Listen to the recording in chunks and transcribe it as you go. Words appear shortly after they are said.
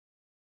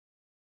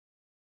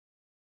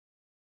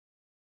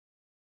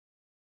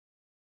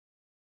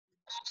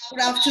Good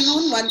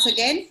afternoon once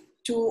again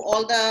to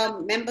all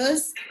the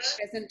members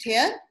present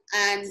here,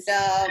 and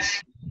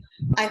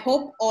I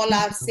hope all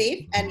are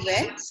safe and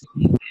well.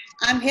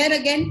 I'm here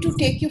again to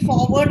take you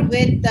forward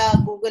with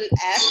Google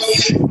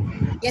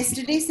Apps.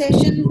 Yesterday's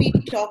session we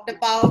talked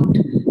about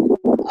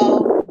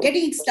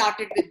getting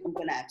started with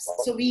Google Apps.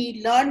 So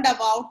we learned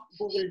about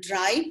Google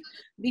Drive.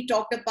 We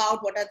talked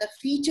about what are the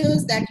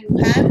features that you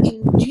have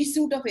in G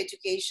Suite of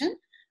Education,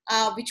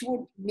 which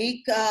would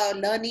make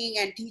learning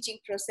and teaching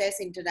process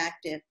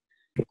interactive.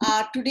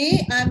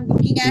 Today, I'm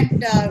looking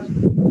at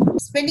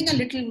spending a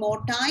little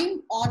more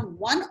time on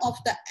one of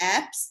the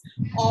apps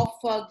of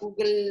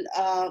Google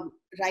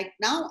right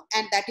now,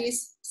 and that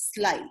is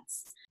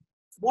Slides.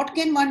 What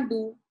can one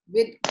do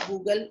with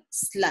Google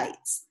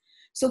Slides?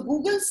 So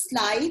Google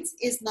Slides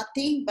is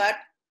nothing but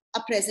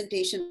a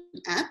presentation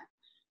app.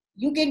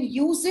 You can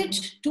use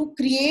it to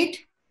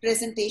create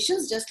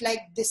presentations just like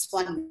this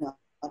one you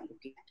are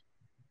looking at.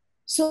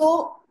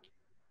 So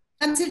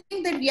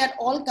considering that we are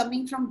all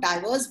coming from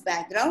diverse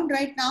background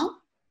right now,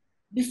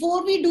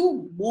 before we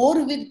do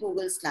more with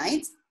Google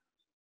Slides,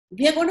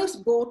 we are going to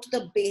go to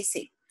the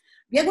basic.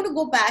 We are going to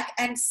go back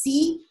and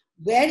see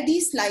where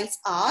these slides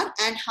are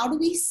and how do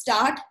we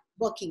start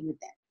working with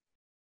them.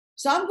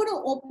 So I'm going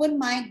to open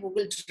my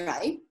Google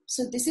Drive.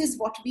 So this is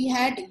what we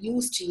had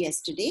used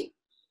yesterday.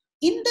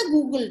 In the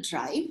Google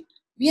Drive,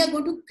 we are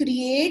going to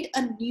create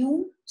a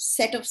new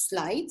set of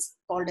slides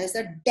called as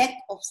a deck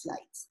of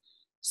slides.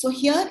 So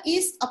here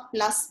is a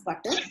plus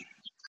button.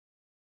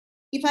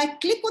 If I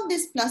click on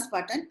this plus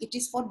button, it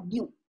is for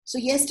new. So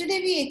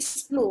yesterday we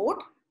explored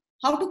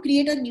how to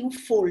create a new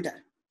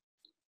folder.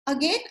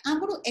 Again, I'm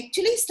going to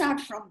actually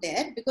start from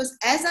there because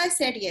as I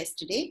said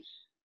yesterday,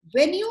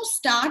 when you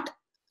start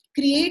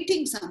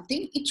creating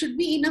something, it should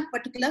be in a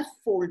particular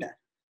folder.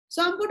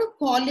 So I'm going to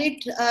call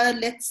it,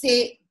 let's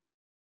say,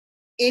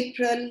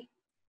 April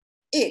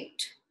 8.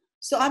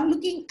 So I'm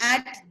looking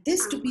at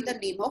this to be the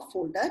name of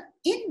folder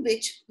in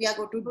which we are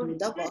going to do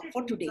the work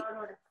for today.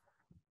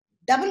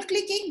 Double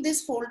clicking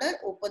this folder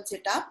opens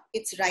it up.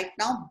 It's right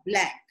now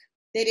blank.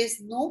 There is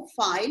no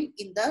file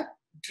in the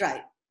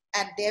drive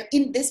and they're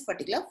in this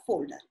particular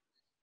folder.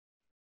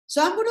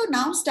 So I'm going to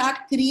now start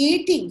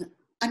creating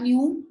a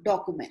new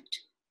document.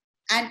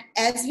 And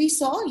as we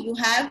saw, you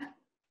have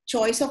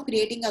choice of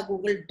creating a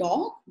Google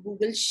Doc,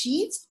 Google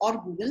Sheets,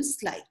 or Google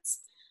Slides.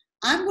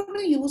 I'm going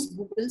to use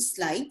Google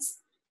Slides,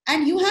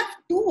 and you have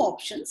two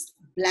options,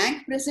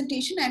 blank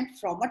presentation and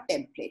from a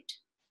template.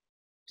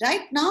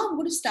 Right now, I'm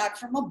going to start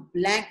from a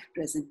blank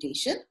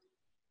presentation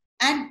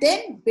and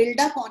then build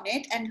up on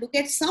it and look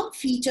at some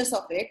features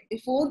of it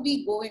before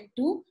we go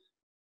into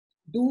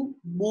do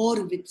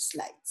more with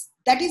slides.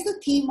 That is the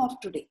theme of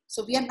today.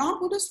 So we are not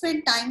going to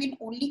spend time in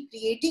only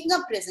creating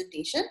a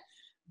presentation,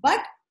 but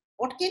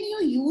what can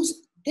you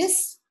use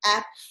this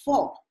app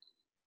for?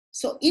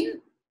 So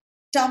in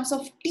terms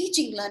of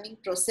teaching learning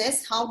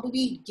process, how do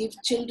we give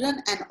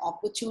children an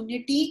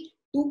opportunity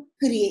to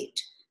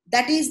create?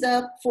 That is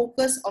the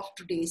focus of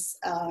today's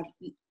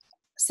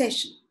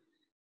session.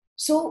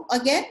 So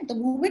again, the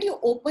moment you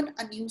open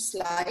a new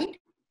slide,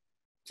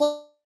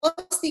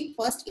 first thing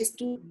first is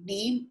to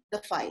name the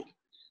file.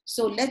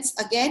 So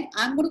again,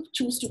 I'm going to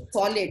choose to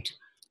call it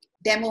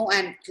demo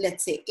and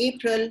let's say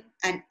April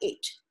and 8.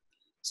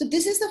 So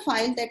this is the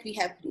file that we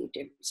have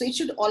created. So it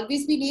should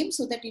always be named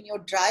so that in your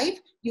drive,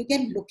 you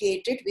can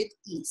locate it with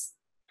ease.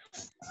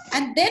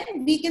 And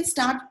then we can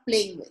start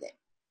playing with it.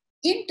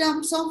 In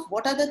terms of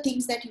what are the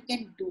things that you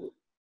can do,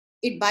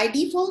 it by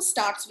default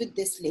starts with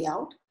this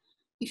layout.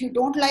 If you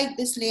don't like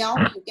this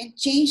layout, you can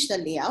change the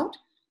layout.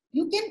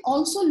 You can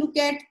also look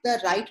at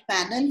the right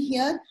panel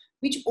here,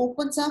 which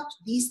opens up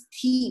these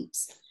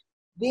themes,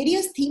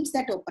 various themes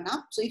that open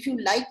up. So if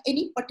you like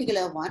any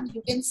particular one,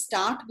 you can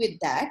start with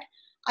that.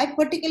 I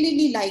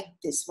particularly like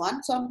this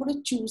one, so I'm going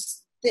to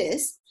choose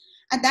this,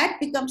 and that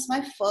becomes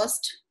my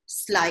first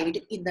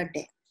slide in the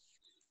deck.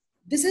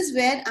 This is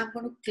where I'm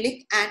going to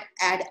click and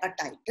add a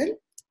title.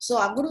 So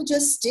I'm going to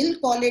just still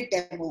call it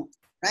demo,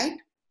 right?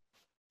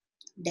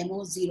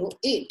 Demo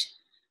 08.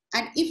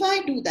 And if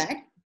I do that,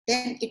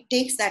 then it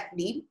takes that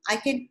name. I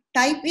can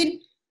type in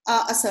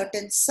a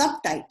certain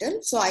subtitle.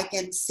 So I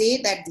can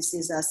say that this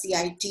is a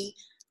CIT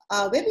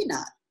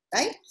webinar,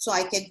 right? So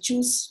I can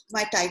choose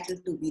my title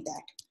to be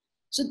that.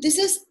 So this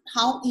is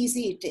how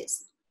easy it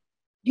is.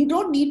 You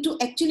don't need to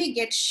actually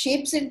get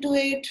shapes into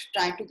it,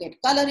 try to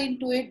get color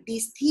into it.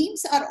 These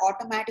themes are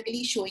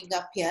automatically showing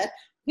up here,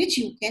 which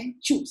you can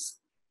choose.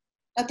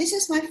 Now this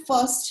is my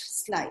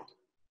first slide.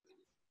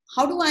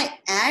 How do I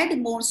add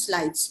more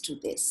slides to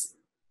this?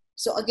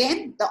 So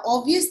again, the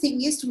obvious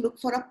thing is to look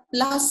for a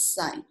plus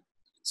sign.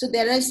 So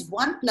there is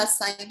one plus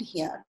sign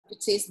here,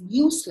 which says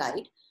new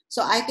slide.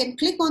 So I can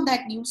click on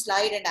that new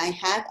slide and I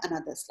have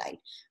another slide,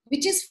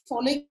 which is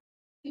following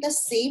the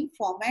same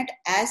format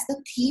as the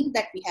theme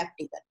that we have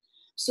taken.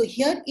 So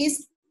here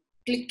is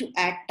click to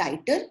add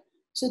title.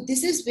 So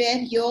this is where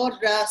your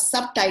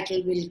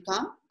subtitle will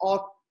come,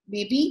 or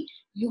maybe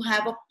you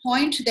have a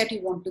point that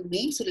you want to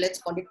make. So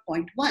let's call it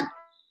point 1.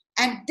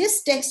 And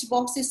this text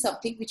box is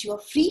something which you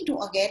are free to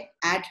again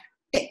add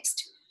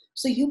text.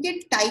 So you can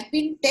type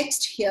in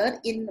text here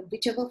in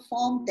whichever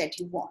form that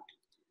you want.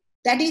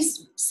 That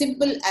is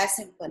simple as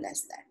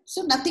that.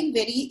 So nothing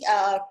very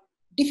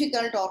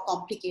difficult or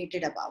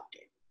complicated about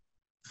it.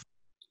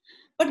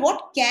 But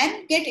what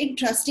can get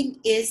interesting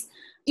is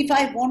if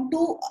I want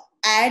to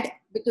add,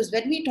 because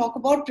when we talk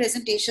about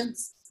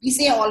presentations, we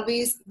say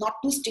always not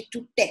to stick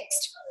to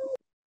text.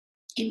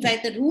 In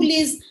fact, the rule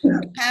is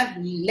to have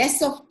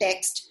less of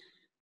text,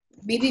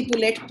 maybe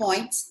bullet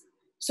points.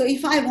 So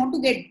if I want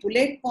to get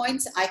bullet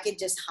points, I can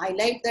just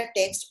highlight the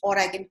text, or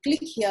I can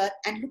click here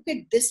and look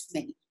at this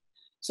menu.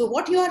 So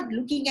what you are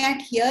looking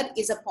at here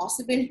is a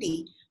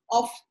possibility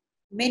of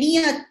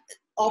many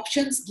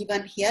options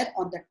given here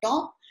on the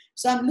top.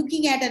 So I'm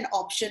looking at an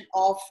option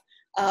of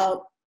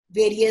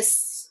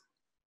various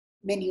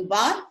menu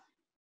bar.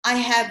 I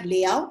have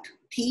layout,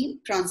 theme,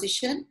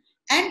 transition,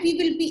 and we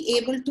will be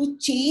able to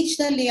change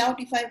the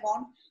layout if I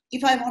want.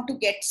 If I want to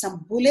get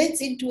some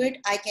bullets into it,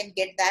 I can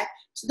get that.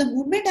 So the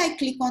moment I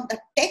click on the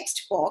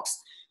text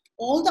box,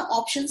 all the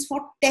options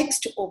for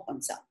text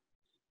opens up.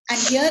 And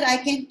here I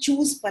can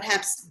choose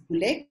perhaps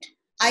bullet.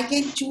 I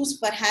can choose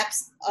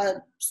perhaps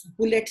a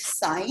bullet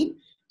sign.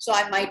 So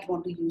I might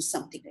want to use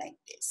something like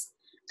this.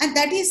 And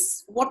that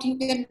is what you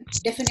can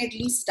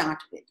definitely start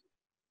with.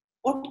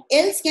 What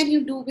else can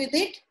you do with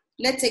it?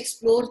 Let's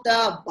explore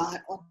the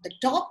bar on the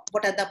top.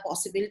 What are the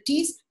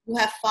possibilities? You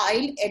have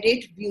file,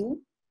 edit,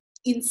 view,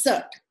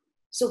 insert.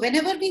 So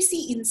whenever we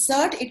see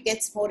insert, it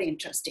gets more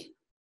interesting.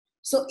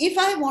 So if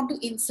I want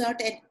to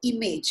insert an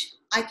image,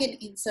 I can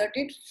insert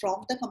it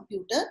from the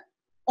computer,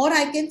 or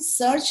I can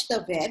search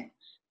the web,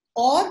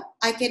 or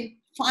I can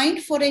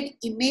find for an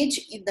image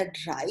in the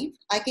drive.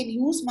 I can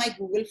use my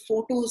Google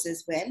Photos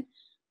as well.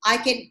 I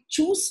can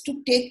choose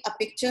to take a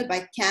picture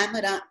by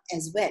camera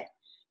as well.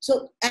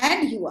 So,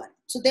 and URL.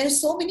 So there are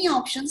so many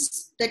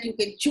options that you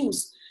can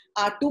choose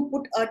to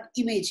put an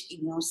image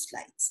in your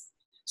slides.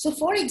 So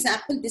for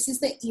example, this is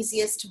the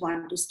easiest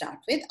one to start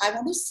with. I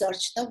want to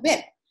search the web.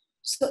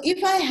 So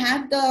if I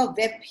have the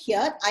web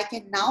here, I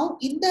can now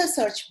in the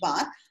search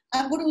bar,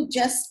 I'm going to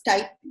just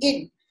type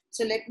in.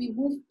 So let me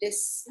move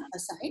this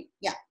aside.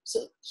 Yeah.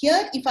 So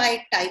here, if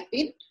I type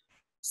in,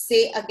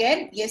 say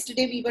again,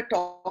 yesterday we were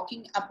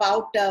talking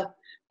about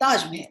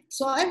Taj Mahal.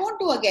 So I want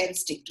to again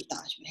stick to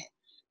Taj Mahal.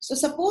 So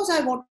suppose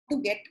I want to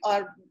get,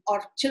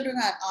 or children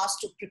are asked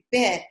to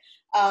prepare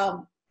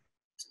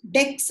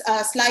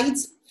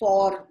slides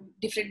for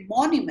different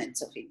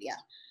monuments of India.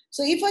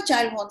 So if a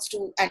child wants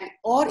to,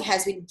 or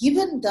has been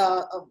given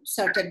the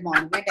certain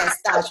monument as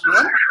Taj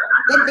Mahal,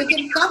 then they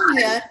can come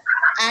here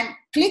and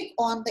click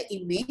on the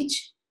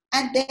image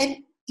and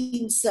then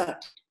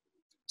insert.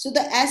 So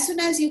as soon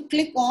as you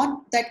click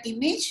on that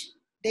image,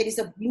 there is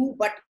a blue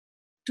button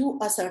to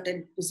a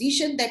certain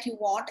position that you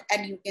want,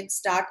 and you can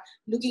start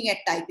looking at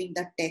typing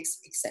the text,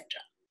 etc.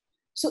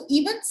 So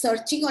even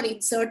searching or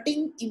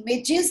inserting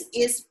images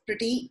is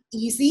pretty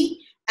easy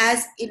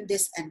as in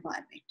this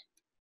environment.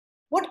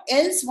 What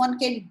else one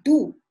can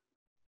do?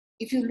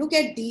 If you look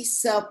at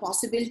these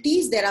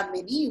possibilities, there are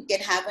many. You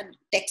can have a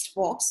text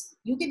box.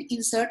 You can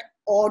insert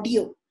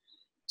audio.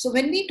 So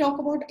when we talk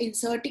about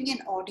inserting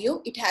an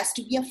audio, it has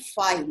to be a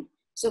file.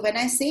 So when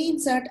I say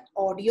insert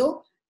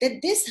audio, then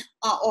this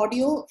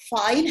audio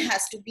file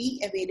has to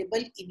be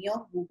available in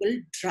your Google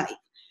Drive.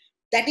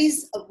 That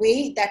is a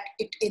way that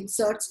it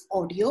inserts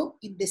audio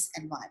in this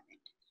environment.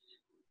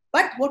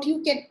 But what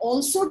you can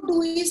also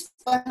do is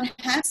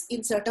perhaps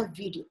insert a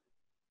video.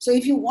 So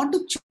if you want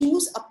to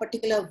choose a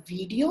particular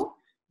video,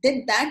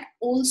 then that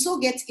also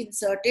gets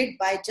inserted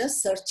by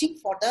just searching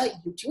for the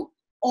YouTube,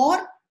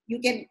 or you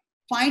can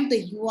find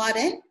the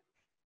URL,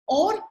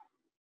 or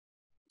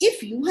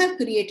if you have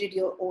created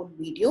your own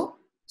video,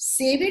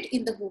 save it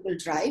in the Google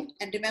Drive.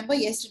 And remember,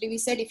 yesterday we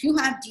said if you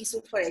have G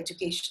Suite for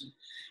Education,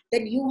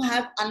 then you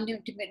have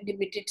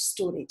unlimited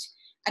storage.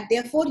 And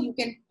therefore, you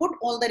can put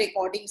all the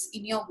recordings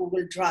in your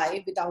Google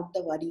Drive without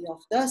the worry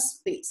of the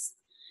space.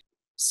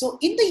 So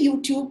in the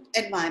YouTube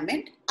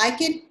environment, I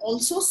can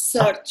also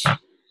search.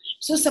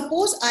 So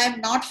suppose I am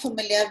not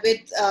familiar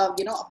with a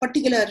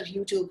particular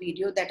YouTube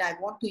video that I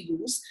want to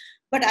use,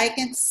 but I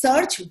can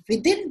search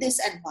within this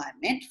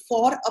environment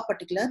for a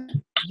particular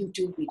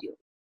YouTube video.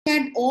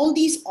 And all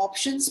these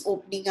options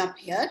opening up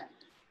here,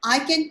 I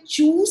can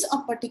choose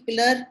a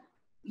particular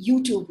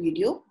YouTube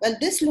video. Well,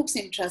 this looks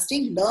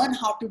interesting. Learn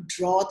how to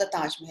draw the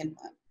Taj Mahal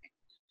monument.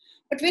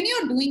 But when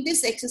you're doing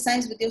this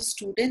exercise with your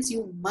students,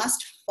 you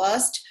must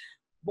first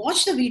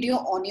watch the video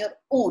on your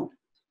own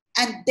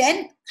and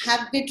then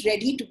have it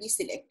ready to be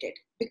selected.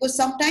 Because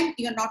sometimes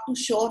you're not too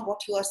sure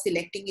what you are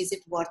selecting, is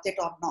it worth it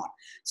or not.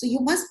 So you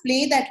must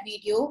play that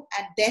video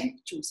and then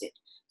choose it.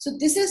 So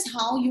this is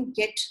how you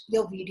get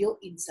your video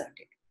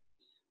inserted.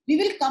 We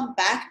will come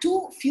back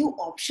to a few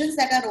options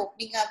that are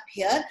opening up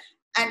here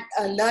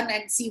and learn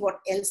and see what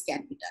else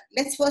can be done.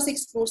 Let's first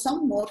explore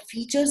some more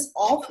features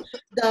of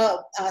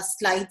the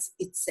slides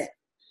itself.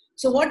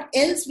 So what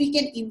else we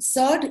can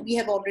insert? We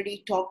have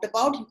already talked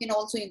about. You can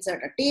also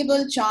insert a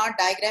table, chart,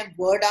 diagram,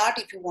 word art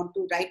if you want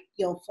to write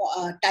your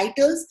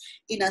titles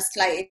in a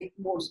slightly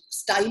more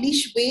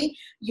stylish way.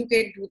 You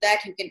can do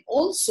that. You can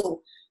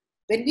also,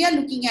 when we are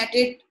looking at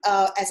it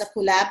as a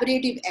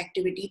collaborative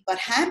activity,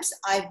 perhaps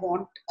I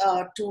want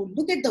to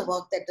look at the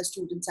work that the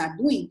students are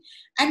doing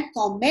and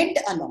comment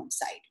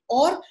alongside.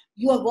 Or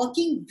you are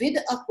working with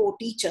a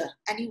co-teacher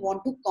and you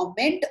want to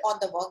comment on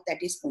the work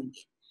that is going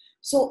in.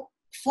 So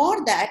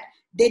for that,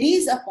 there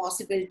is a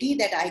possibility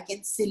that I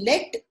can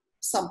select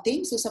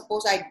something. So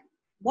suppose I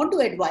want to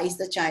advise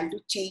the child to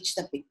change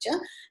the picture,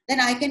 then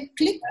I can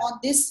click on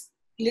this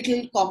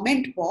little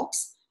comment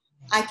box.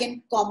 I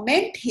can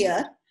comment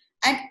here.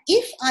 And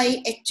if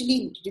I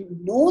actually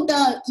know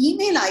the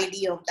email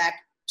ID of that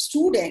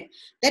student,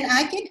 then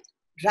I can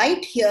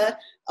write here,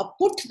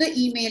 put the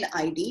email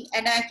ID,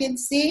 and I can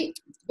say,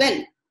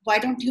 well, why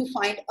don't you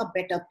find a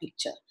better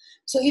picture?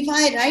 So if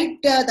I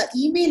write the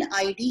email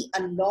ID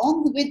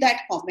along with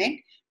that comment,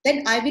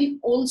 then I will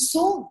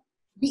also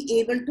be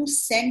able to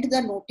send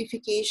the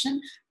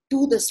notification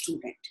to the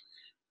student.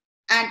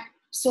 And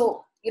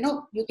so,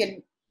 you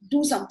can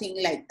do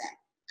something like that.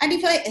 And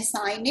if I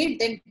assign it,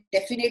 then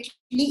definitely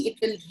it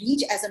will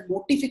reach as a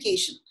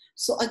notification.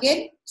 So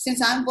again,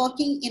 since I'm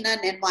working in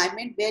an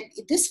environment where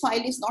this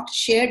file is not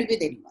shared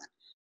with anyone,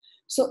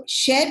 so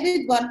share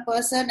with one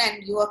person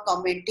and you are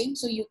commenting.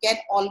 So you can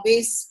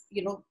always,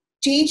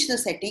 change the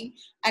setting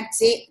and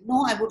say,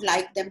 no, I would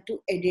like them to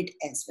edit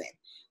as well.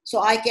 So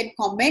I can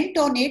comment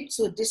on it.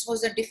 So this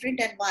was a different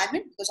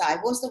environment because I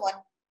was the one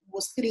who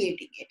was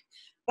creating it.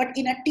 But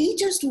in a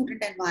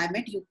teacher-student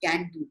environment, you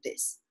can do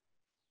this.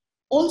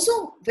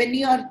 Also, when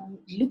you are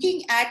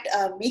looking at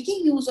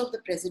making use of the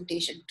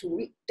presentation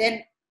tool,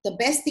 then the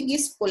best thing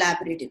is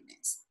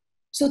collaborativeness.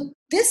 So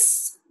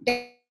this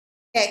deck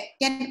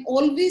can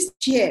always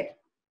share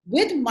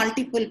with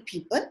multiple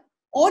people,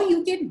 or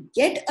you can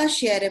get a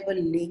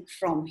shareable link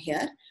from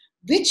here,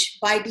 which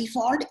by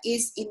default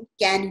is in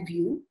can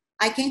view.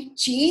 I can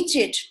change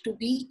it to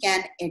be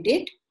can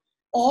edit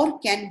or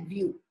can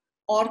view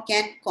or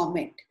can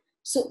comment.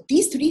 So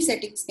these three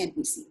settings can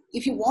be seen.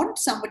 If you want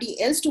somebody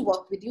else to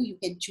work with you, you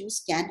can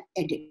choose can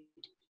edit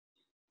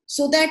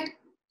so that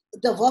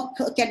the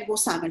work can go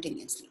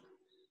simultaneously.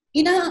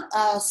 In a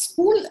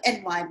school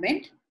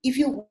environment, if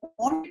you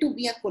want to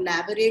be a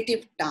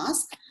collaborative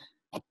task,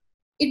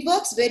 it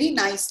works very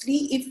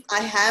nicely if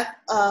I have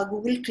a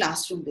Google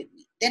Classroom with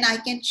me. Then I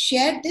can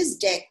share this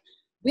deck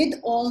with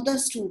all the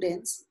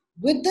students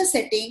with the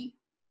setting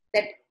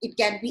that it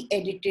can be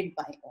edited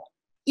by all.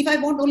 If I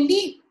want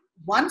only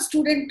one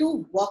student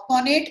to work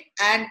on it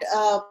and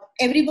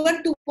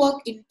everyone to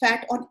work, in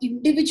fact, on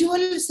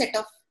individual set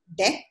of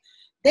deck,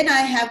 then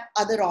I have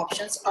other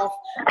options of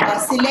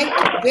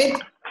select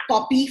with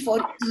copy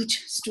for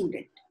each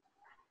student.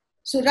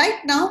 So right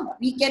now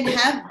we can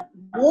have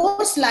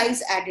more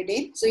slides added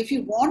in. So if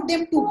you want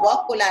them to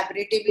work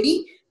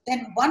collaboratively,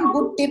 then one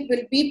good tip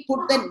will be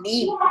put the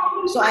name.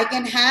 So I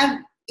can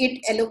have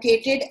it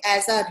allocated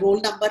as a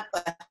roll number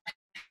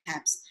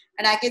perhaps.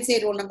 And I can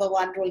say roll number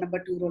 1, roll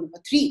number 2, roll number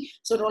 3.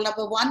 So roll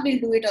number 1 will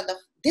do it on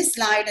this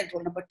slide and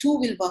roll number 2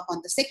 will work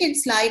on the second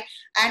slide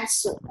and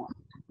so on.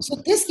 So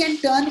this can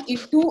turn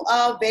into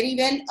a very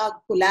well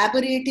a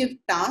collaborative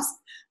task,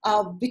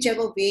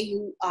 whichever way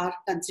you are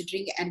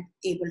considering and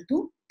able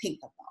to think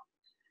about.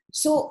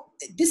 So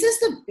this is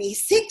the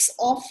basics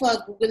of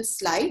Google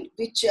Slide,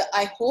 which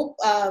I hope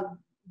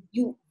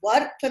you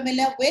were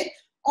familiar with,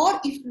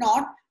 or if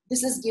not,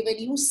 this has given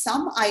you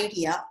some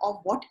idea of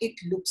what it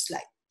looks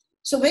like.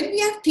 So when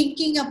we are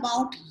thinking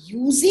about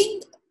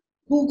using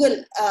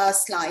Google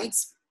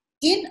Slides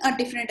in a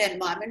different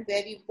environment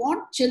where we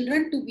want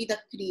children to be the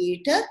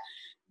creator,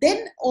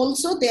 then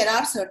also there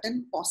are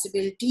certain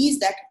possibilities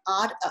that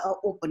are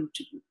open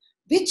to you,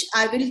 which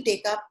I will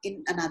take up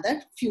in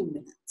another few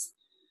minutes.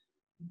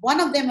 One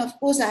of them, of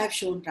course, I have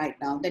shown right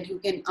now, that you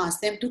can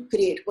ask them to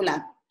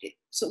collaborate.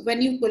 So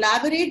when you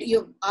collaborate,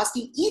 you're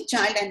asking each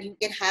child, and you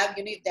can have,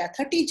 if there are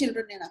 30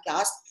 children in a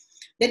class,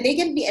 then they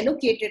can be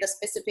allocated a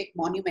specific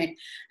monument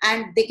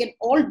and they can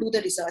all do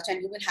the research,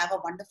 and you will have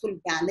a wonderful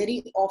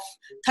gallery of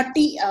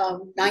 30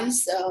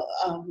 nice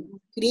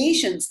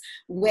creations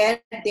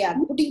where they are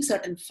putting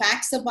certain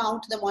facts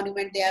about the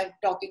monument they are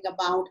talking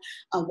about,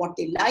 what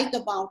they like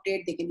about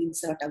it. They can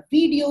insert a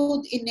video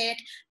in it.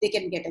 They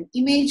can get an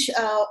image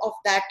of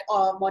that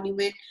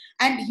monument,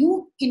 and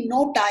you in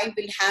no time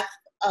will have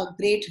a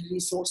great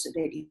resource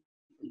ready.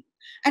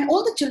 And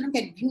all the children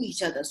can view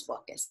each other's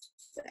work as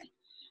well.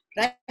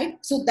 Right?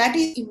 So that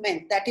is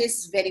immense. That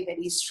is very,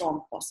 very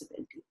strong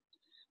possibility.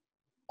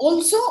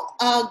 Also,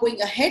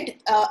 going ahead,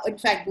 in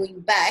fact, going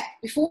back,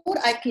 before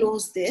I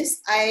close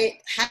this, I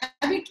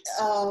have it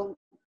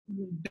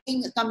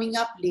coming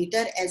up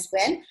later as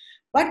well.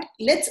 But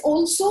let's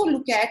also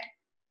look at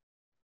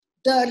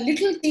the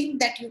little thing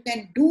that you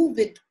can do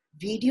with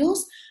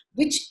videos,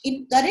 which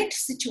in current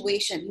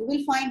situation, you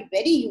will find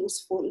very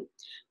useful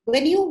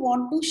when you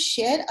want to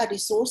share a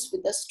resource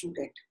with a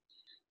student.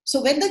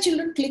 So when the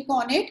children click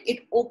on it,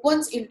 it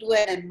opens into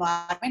an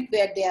environment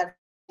where they are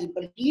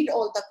able to read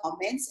all the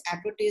comments,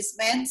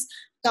 advertisements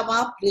come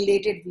up,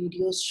 related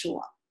videos show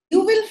up.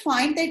 You will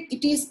find that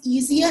it is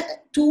easier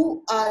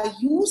to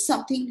use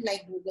something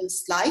like Google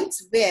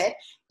Slides, where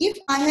if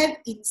I have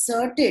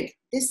inserted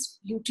this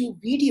YouTube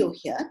video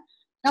here,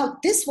 now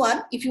this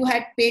one, if you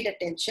had paid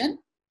attention,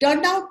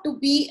 turned out to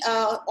be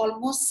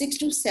almost 6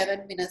 to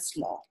 7 minutes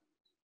long.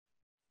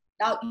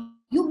 Now,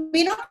 you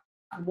may not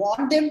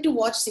want them to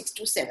watch 6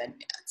 to 7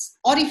 minutes.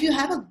 Or if you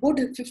have a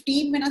good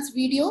 15 minutes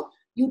video,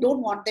 you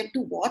don't want them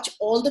to watch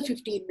all the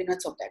 15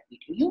 minutes of that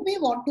video. You may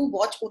want to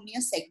watch only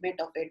a segment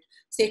of it,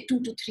 say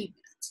 2 to 3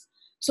 minutes.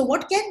 So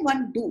what can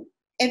one do?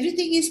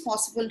 Everything is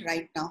possible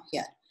right now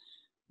here.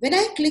 When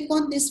I click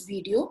on this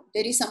video,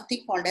 there is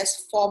something called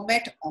as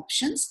format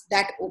options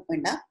that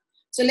opened up.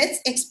 So let's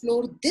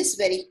explore this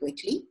very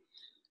quickly.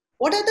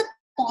 What are the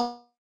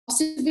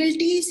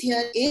possibilities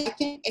here? Is I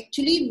can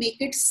actually make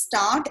it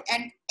start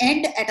and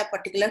end at a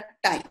particular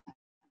time.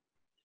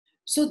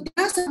 So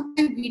there are some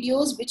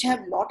videos which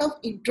have a lot of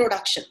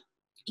introduction.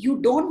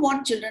 You don't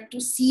want children to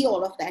see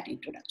all of that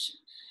introduction.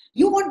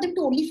 You want them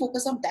to only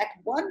focus on that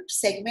one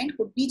segment.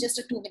 Could be just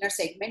a 2-minute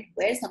segment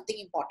where something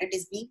important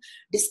is being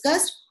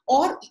discussed,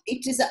 or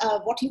it is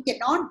what you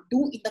cannot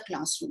do in the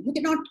classroom. You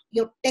cannot,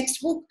 your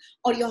textbook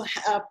or your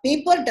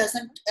paper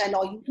doesn't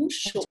allow you to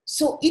show.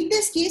 So in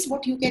this case,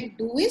 what you can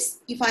do is,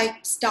 if I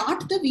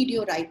start the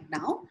video right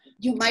now,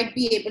 you might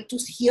be able to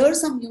hear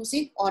some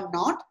music or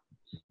not.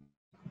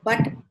 But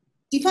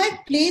if I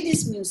play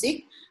this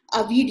music,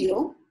 a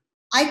video,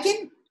 I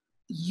can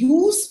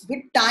use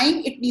with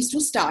time it needs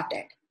to start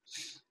at.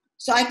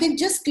 So I can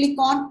just click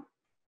on.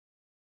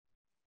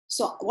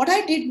 So what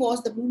I did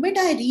was, the moment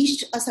I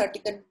reached a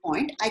certain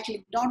point, I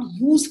clicked on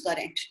use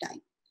current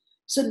time.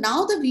 So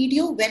now the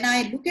video, when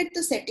I look at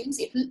the settings,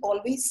 it will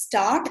always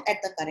start at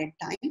the current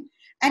time.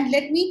 And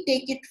let me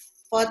take it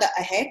further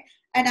ahead,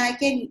 and I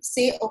can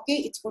say, okay,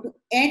 it's going to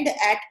end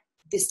at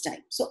this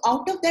time. So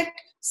out of that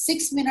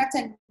 6 minutes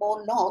and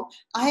more long,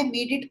 I have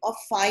made it a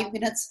 5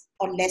 minutes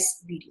or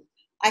less video.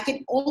 I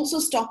can also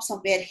stop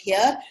somewhere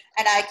here,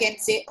 and I can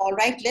say, all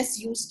right, let's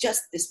use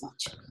just this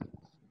much.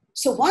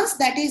 So once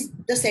that is,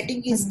 the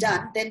setting is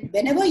done, then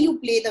whenever you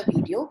play the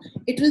video,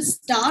 it will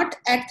start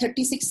at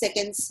 36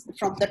 seconds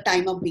from the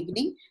time of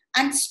beginning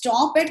and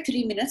stop at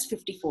 3 minutes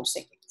 54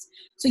 seconds.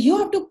 So you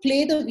have to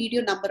play the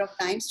video number of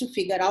times to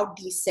figure out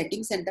these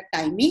settings and the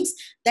timings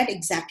that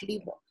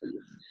exactly work for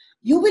you.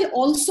 You will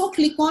also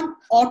click on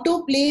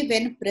autoplay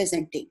when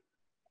presenting.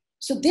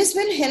 So this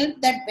will help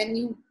that when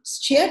you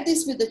share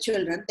this with the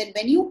children, then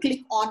when you click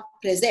on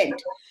present,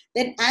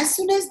 then as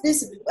soon as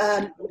this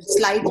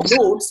slide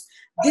loads,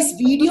 this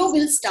video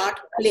will start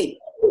playing.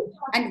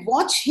 And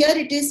watch, here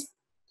it is.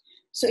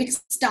 So it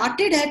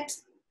started at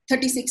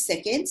 36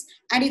 seconds.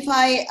 And if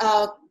I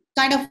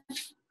kind of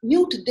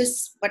mute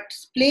this, but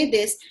play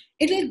this,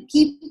 it will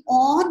keep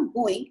on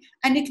going,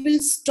 and it will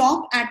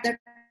stop at the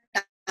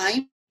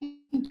time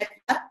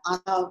that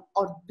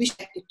or wish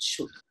that it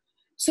should.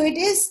 So it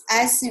is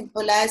as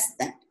simple as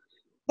that.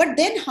 But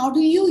then how do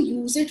you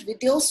use it with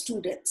your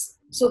students?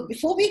 So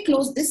before we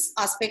close this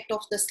aspect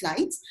of the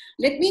slides,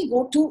 let me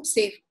go to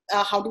say,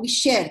 how do we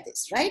share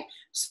this, right?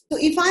 So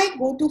if I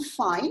go to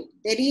file,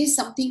 there is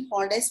something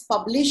called as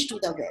publish to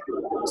the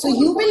web. So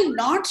you will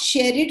not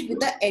share it with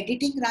the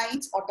editing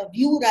rights or the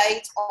view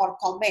rights or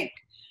comment.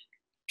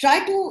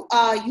 Try to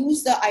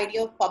use the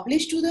idea of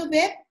publish to the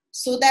web,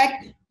 so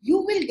that you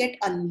will get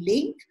a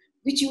link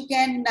which you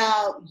can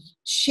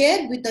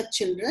share with the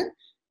children,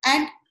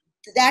 and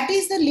that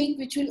is the link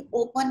which will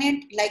open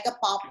it like a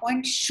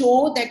PowerPoint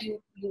show that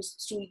you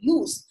used to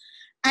use,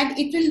 and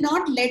it will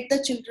not let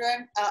the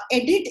children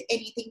edit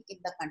anything in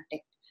the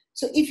content.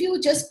 So if you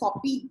just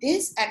copy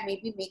this and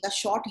maybe make a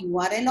short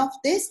URL of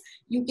this,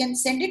 you can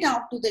send it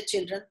out to the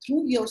children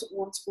through your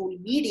own school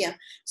medium,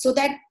 so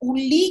that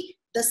only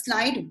the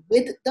slide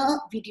with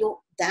the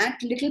video, that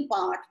little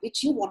part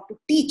which you want to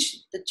teach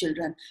the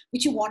children,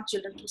 which you want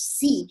children to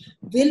see,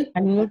 will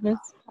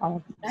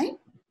right?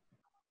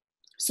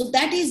 So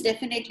that is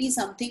definitely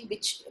something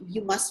which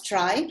you must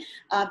try,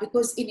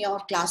 because in your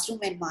classroom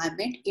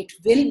environment, it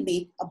will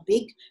make a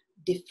big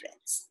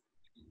difference.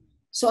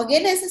 So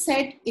again, as I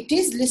said, it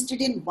is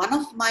listed in one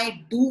of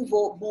my do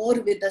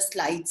more with the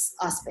slides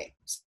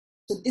aspects.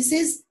 So this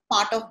is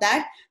part of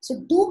that.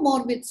 So do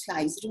more with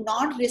slides. Do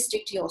not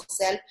restrict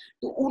yourself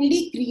to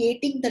only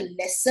creating the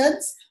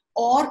lessons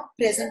or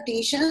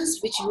presentations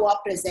which you are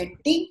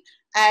presenting,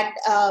 and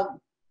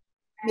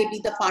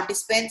maybe the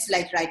participants,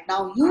 like right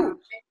now you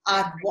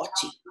are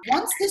watching.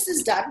 Once this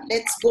is done,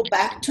 let's go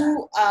back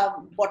to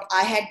what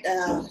I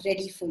had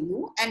ready for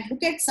you and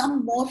look at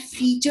some more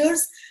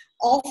features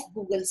of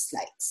Google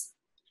Slides.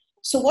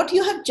 So what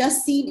you have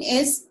just seen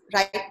is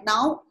right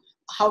now,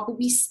 how do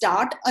we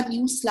start a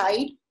new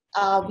slide?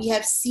 We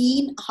have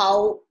seen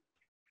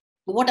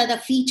what are the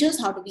features,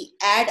 how do we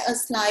add a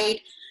slide,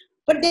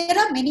 but there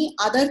are many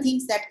other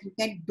things that you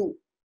can do.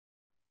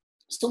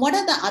 So what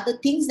are the other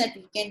things that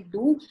we can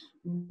do?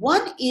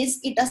 One is,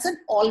 it doesn't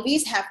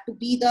always have to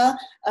be the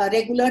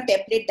regular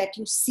template that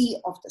you see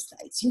of the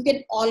slides. You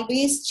can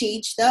always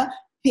change the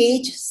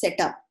page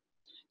setup.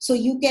 So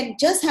you can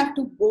just have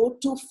to go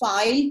to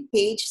File,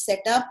 Page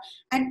Setup,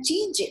 and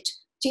change it.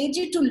 Change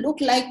it to look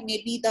like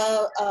maybe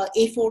the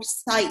A4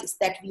 size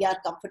that we are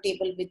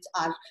comfortable with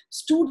our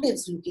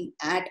students looking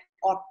at,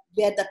 or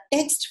where the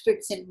text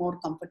fits in more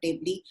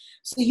comfortably.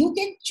 So you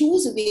can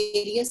choose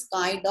various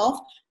kind of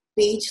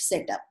page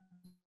setup,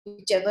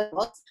 whichever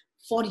works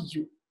for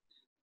you.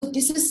 So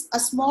this is a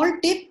small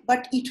tip,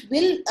 but it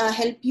will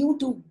help you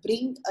to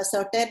bring a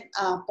certain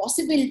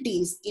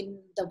possibilities in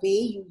the way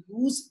you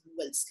use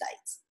Google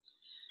Slides.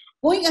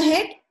 Going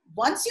ahead,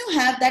 once you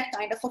have that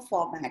kind of a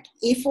format,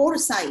 A4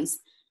 size,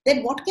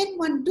 then what can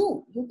one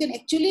do? You can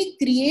actually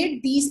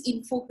create these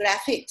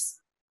infographics.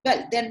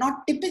 Well, they're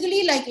not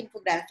typically like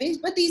infographics,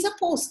 but these are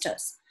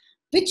posters,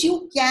 which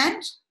you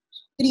can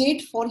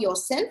create for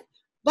yourself,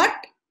 but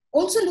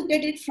also look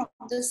at it from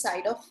the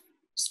side of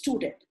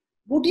student.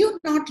 Would you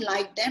not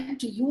like them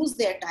to use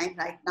their time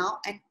right now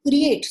and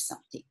create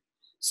something?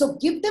 So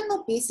give them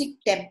a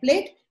basic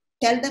template,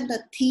 tell them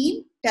the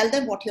theme, tell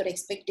them what your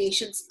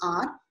expectations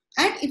are,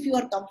 and if you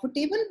are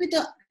comfortable with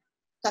the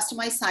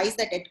customized size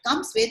that it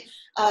comes with,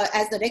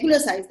 as the regular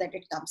size that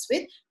it comes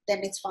with, then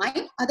it's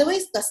fine.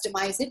 Otherwise,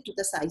 customize it to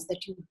the size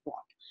that you want.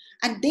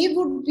 And they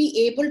would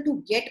be able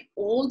to get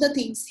all the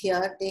things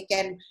here. They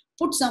can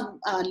put some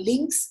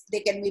links. They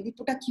can maybe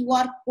put a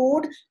QR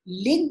code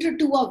linked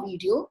to a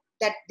video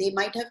that they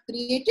might have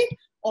created,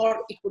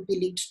 or it could be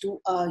linked to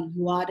a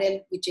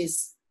URL, which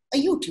is a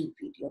YouTube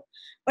video.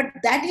 But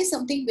that is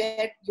something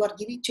where you are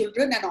giving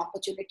children an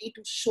opportunity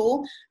to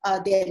show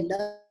their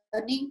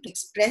learning, to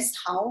express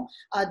how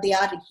they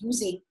are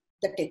using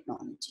the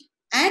technology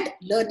and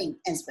learning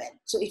as well.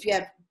 So if you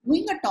are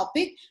doing a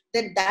topic,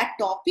 then that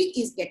topic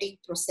is getting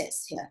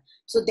processed here.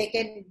 So they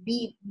can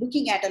be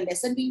looking at a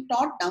lesson being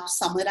taught, now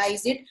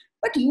summarize it,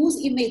 but use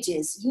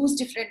images, use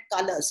different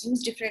colors,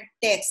 use different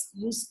text,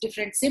 use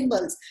different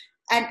symbols,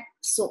 and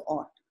so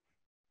on.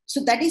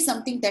 So that is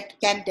something that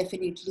can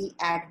definitely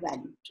add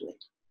value to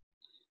it.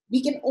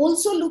 We can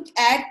also look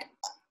at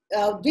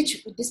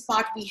which this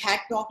part we had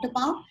talked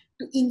about,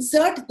 to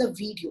insert the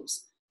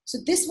videos. So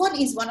this one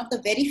is one of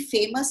the very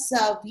famous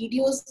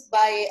videos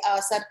by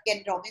Sir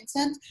Ken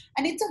Robinson,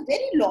 and it's a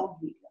very long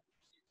video.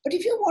 But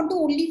if you want to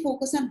only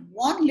focus on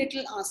one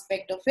little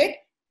aspect of it,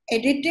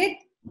 edit it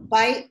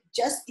by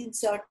just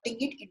inserting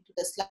it into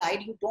the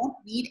slide. You don't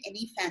need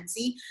any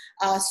fancy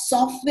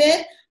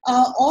software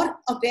or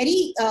a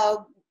very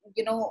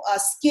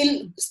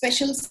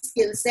special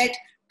skill set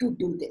to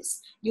do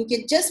this. You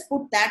can just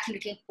put that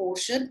little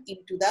portion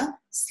into the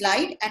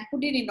slide and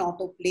put it in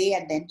autoplay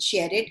and then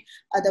share it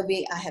the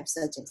way I have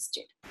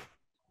suggested.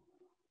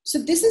 So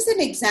this is an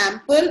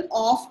example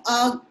of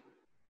a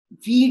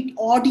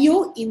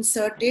audio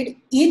inserted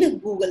in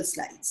Google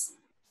Slides.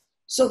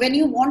 So when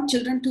you want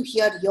children to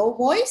hear your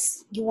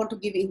voice, you want to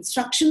give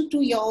instruction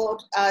to your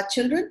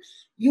children,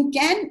 you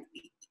can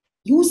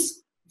use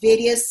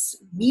various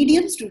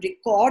mediums to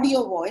record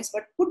your voice,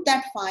 but put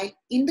that file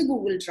in the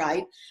Google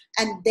Drive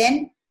and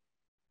then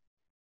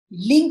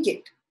link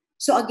it.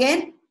 So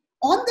again,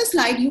 on the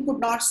slide, you could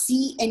not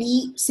see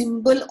any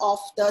symbol of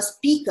the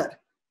speaker,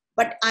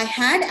 but I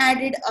had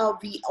added a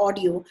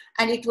audio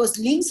and it was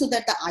linked so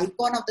that the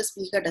icon of the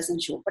speaker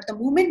doesn't show. But the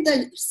moment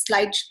the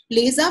slide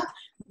plays up,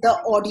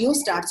 the audio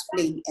starts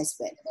playing as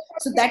well.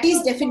 So that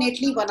is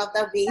definitely one of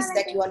the ways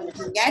that you are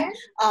looking at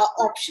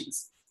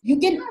options. You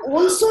can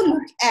also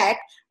look at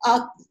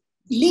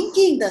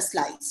linking the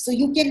slides. So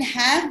you can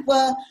have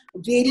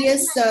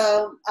various,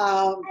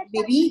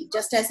 maybe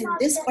just as in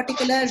this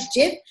particular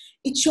GIF,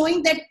 it's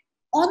showing that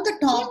on the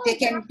top, there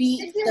can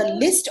be the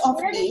list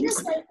of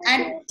names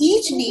and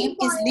each name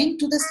is linked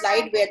to the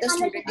slide where the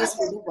student is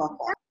going to work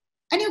on.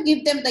 And you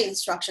give them the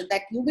instruction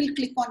that you will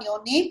click on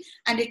your name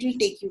and it will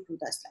take you to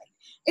the slide.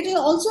 It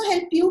will also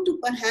help you to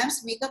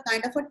perhaps make a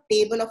kind of a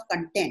table of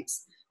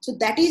contents. So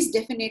that is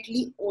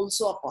definitely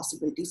also a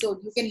possibility. So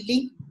you can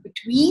link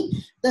between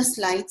the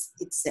slides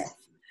itself.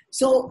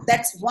 So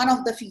that's one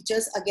of the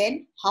features.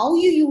 Again, how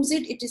you use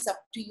it, it is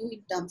up to you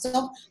in terms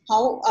of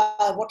how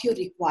what your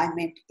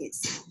requirement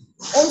is.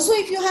 Also,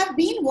 if you have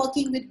been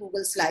working with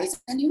Google Slides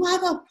and you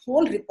have a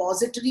whole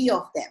repository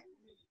of them,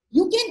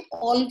 you can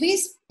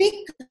always pick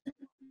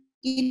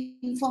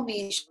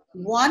information,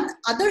 one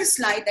other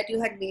slide that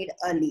you had made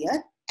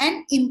earlier,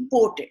 and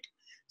import it.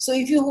 So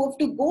if you have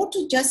to go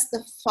to just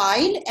the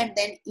file and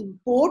then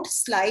import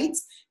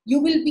slides, you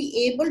will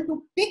be able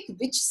to pick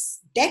which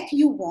deck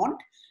you want.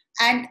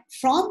 And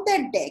from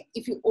that deck,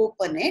 if you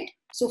open it,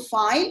 so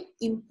file,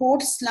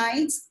 import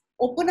slides,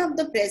 open up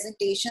the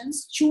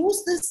presentations,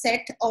 choose the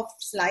set of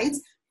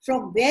slides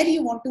from where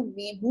you want to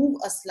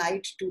move a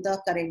slide to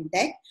the current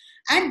deck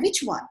and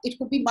which one. It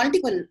could be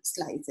multiple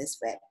slides as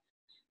well.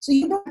 So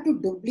you don't have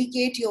to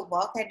duplicate your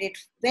work and it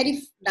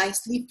very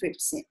nicely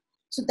fits in.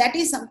 So that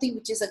is something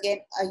which is again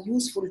a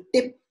useful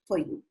tip for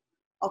you.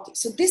 Okay,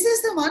 so this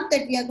is the one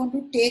that we are going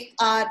to take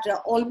our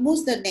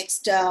almost the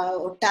next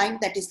time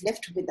that is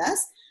left with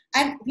us.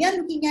 And we are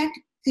looking at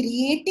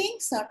creating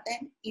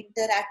certain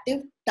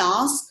interactive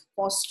tasks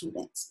for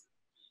students.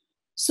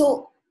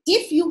 So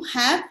if you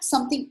have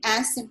something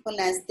as simple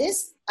as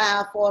this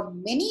for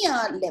many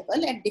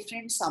level and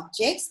different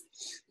subjects,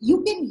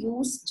 you can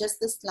use just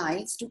the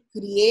slides to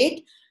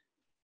create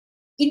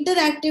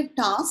interactive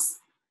tasks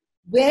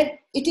where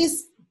it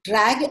is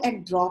drag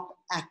and drop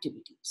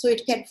activity. So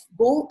it can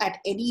go at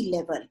any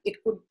level.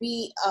 It could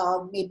be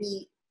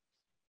maybe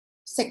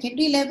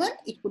secondary level,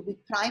 it could be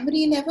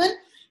primary level,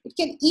 it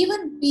can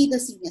even be the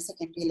senior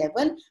secondary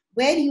level,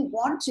 where you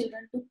want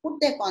children to put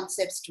their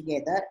concepts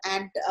together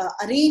and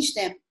arrange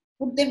them,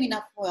 put them in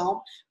a form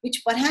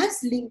which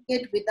perhaps link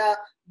it with the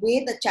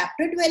way the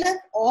chapter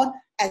developed or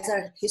as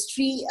a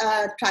history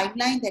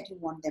timeline that you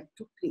want them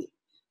to create.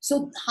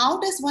 So how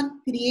does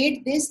one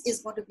create this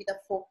is going to be the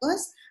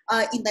focus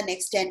in the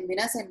next 10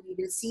 minutes, and we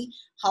will see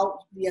how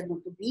we are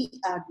going to be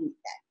doing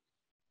that.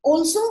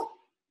 Also,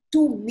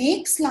 to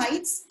make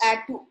slides and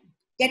to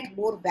get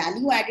more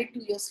value added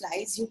to your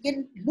slides, you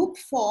can look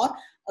for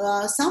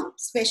some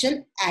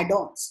special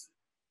add-ons.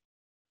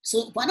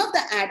 So one of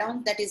the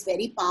add-ons that is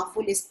very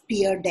powerful is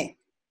Peer Deck.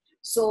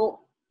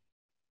 So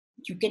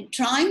you can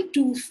try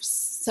to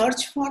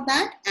search for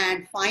that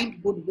and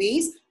find good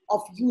ways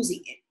of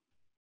using it.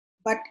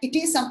 But it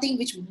is something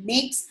which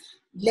makes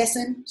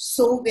lesson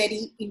so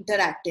very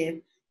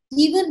interactive,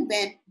 even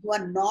when you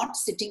are not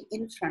sitting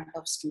in front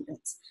of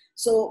students.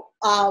 So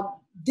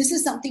this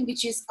is something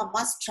which is a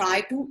must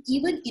try to,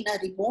 even in a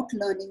remote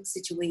learning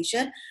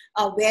situation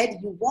where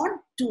you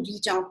want to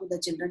reach out to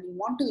the children, you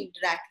want to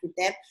interact with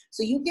them.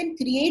 So you can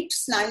create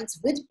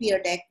slides with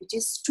Peer Deck, which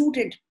is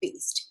student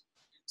based.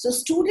 So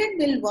student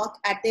will work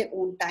at their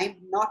own time,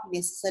 not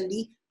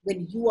necessarily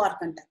when you are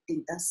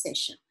conducting the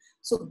session.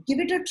 So give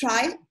it a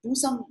try, do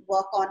some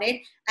work on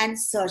it and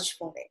search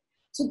for it.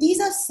 So these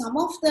are some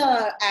of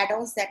the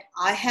add-ons that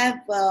I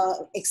have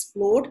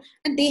explored,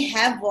 and they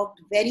have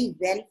worked very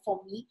well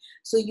for me.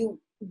 So you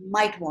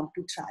might want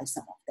to try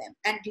some of them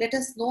and let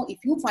us know if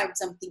you find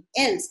something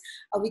else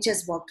which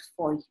has worked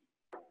for you.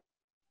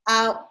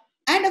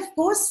 And of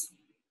course,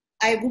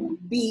 I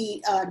would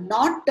be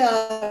not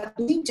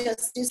doing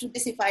justice to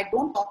this if I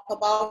don't talk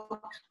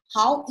about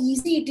how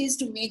easy it is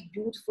to make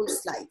beautiful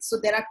slides. So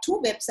there are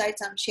 2 websites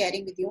I'm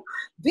sharing with you,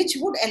 which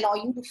would allow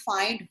you to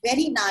find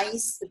very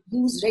nice,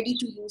 ready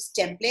to use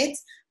templates,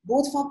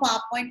 both for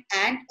PowerPoint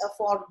and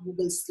for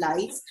Google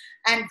Slides,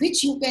 and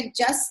which you can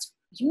just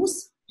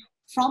use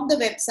from the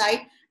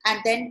website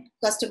and then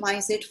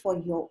customize it for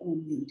your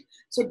own need.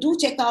 So do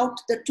check out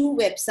the 2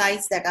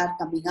 websites that are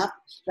coming up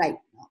right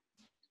now.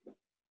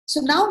 So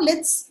now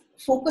let's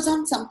focus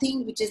on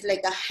something which is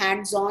like a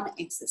hands-on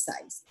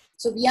exercise.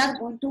 So we are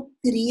going to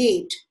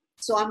create.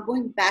 So I'm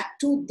going back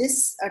to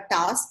this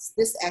task,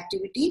 this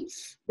activity,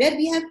 where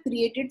we have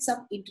created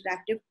some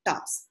interactive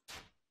tasks.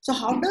 So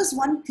how does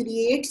one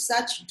create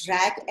such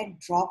drag and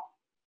drop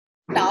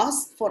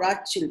tasks for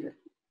our children?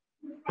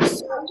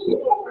 So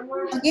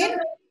again,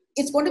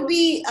 it's going to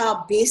be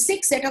a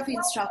basic set of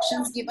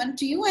instructions given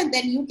to you, and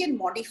then you can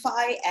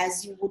modify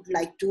as you would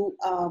like to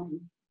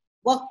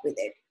work with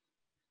it.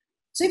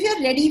 So if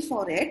you're ready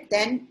for it,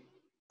 then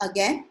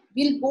again,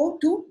 we'll go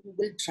to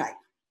Google Drive.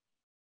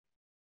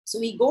 So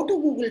we go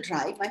to Google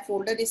Drive. My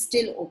folder is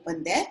still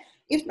open there.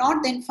 If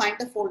not, then find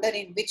the folder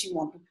in which you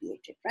want to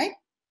create it, right?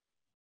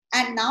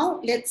 And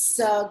now let's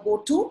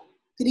go to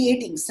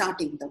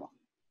starting the one.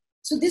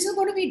 So this is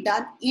going to be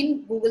done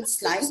in Google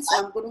Slides. So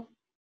I'm going to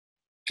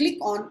click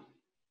on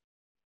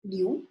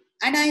New,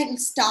 and I'll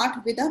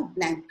start with a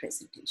blank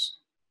presentation.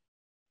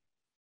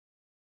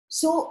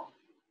 So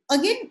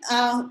again,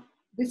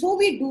 before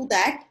we do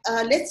that,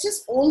 let's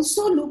just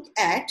also look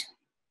at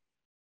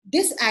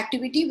this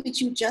activity which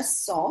you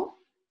just saw.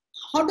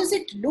 How does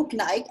it look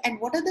like and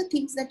what are the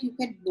things that you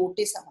can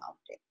notice about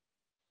it?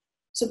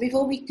 So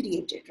before we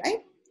create it,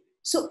 right?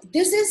 So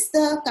this is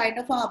the kind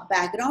of a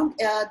background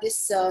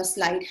this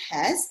slide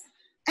has.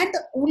 And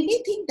the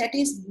only thing that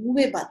is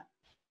movable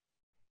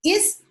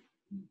is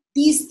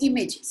these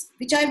images,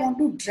 which I want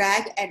to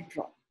drag and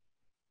drop.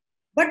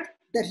 But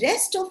the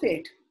rest of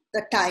it,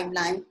 the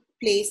timeline,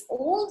 place,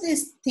 all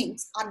these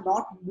things are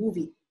not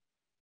moving.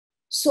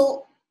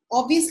 So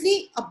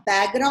obviously a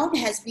background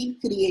has been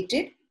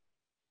created,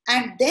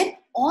 and then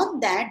on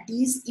that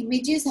these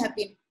images have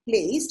been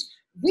placed,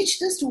 which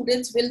the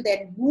students will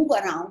then move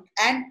around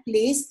and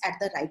place at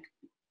the right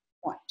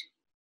point,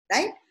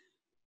 right?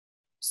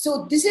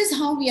 So this is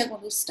how we are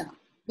going to start.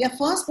 We are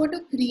first going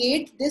to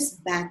create this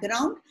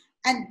background,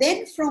 and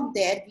then from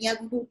there we are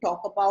going to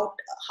talk about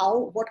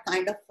what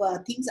kind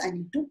of things I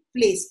need to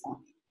place on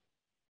it.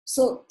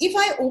 So if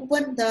I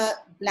open the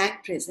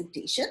blank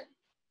presentation,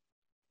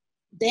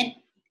 then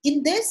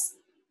in this,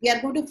 we are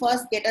going to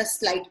first get a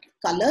slight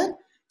color.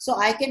 So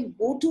I can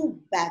go to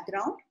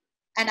background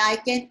and I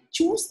can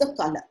choose the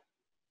color.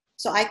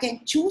 So I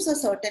can choose a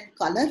certain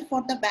color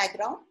for the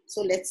background.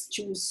 So let's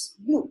choose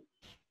blue.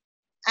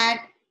 And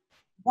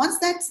once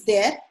that's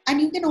there, and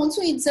you can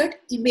also insert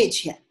image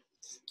here.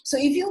 So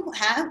if you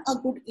have a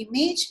good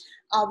image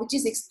which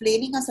is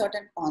explaining a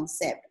certain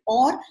concept,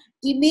 or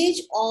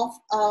image of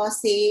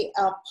say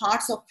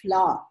parts of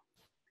flower,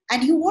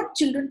 and you want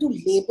children to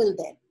label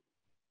them,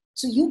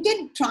 so you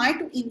can try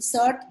to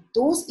insert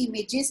those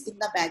images in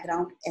the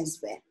background as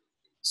well.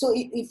 So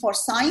if for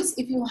science,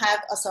 if you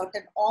have a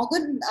certain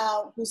organ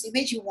whose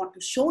image you want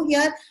to show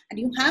here, and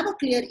you have a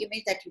clear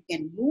image that you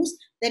can use,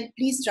 then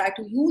please try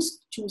to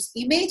choose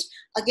image.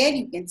 Again,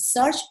 you can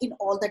search in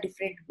all the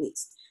different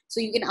ways. So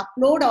you can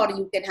upload, or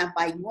you can have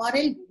by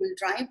URL, Google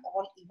Drive,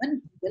 or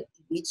even Google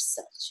Image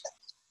Search.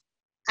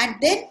 And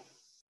then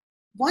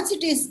once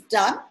it is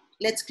done,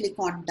 let's click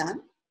on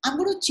done. I'm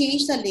going to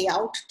change the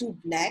layout to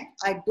blank.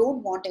 I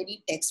don't want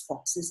any text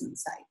boxes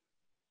inside.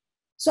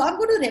 So I'm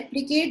going to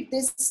replicate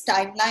this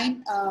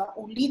timeline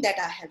only that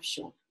I have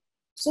shown.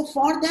 So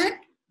for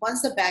that,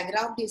 once the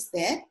background is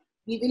there,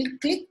 we will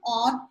click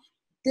on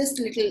this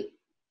little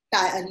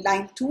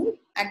line tool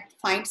and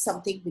find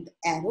something with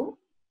arrow.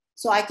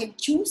 So I can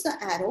choose the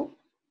arrow.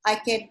 I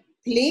can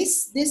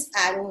place this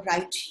arrow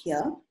right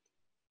here.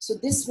 So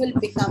this will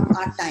become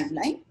our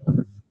timeline.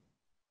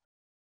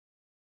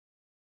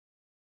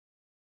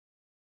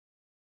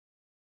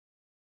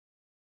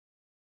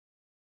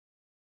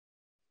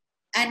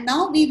 And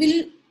now we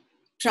will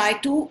try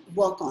to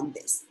work on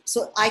this.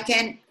 So I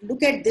can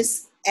look at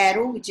this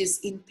arrow which is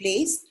in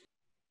place.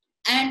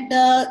 And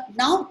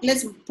now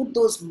let's put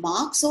those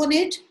marks on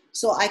it.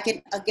 So I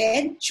can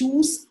again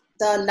choose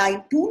the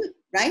line tool,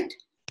 right?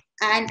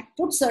 And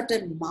put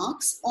certain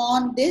marks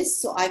on this.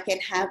 So I can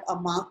have a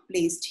mark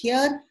placed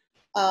here.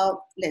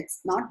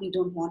 We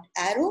don't want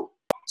arrow.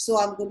 So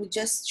I'm going to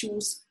just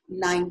choose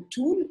line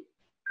tool.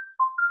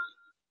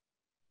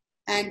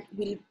 And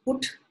we'll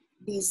put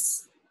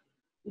these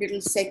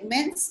little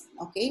segments.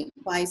 Okay,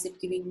 why is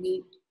it giving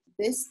me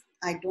this?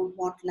 I don't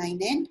want line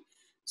end.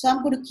 So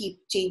I'm going to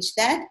change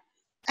that.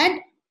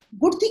 And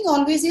good thing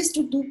always is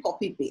to do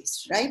copy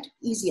paste, right?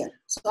 Easier.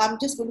 So I'm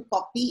just going to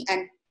copy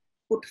and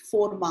put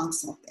 4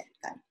 marks of that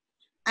kind.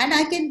 And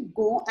I can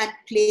go and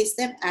place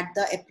them at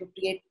the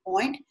appropriate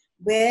point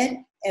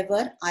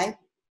wherever I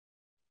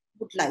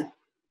would like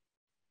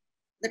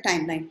the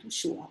timeline to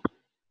show up.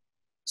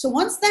 So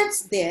once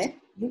that's there,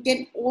 you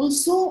can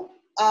also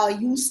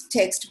use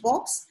text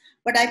box,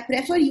 but I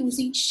prefer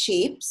using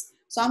shapes.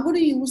 So I'm going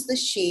to use the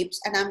shapes,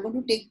 and I'm going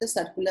to take the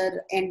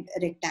circular end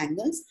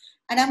rectangles,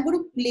 and I'm going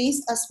to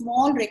place a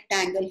small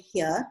rectangle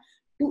here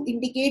to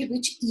indicate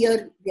which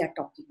year we are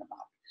talking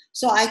about.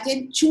 So I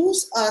can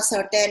choose a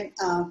certain,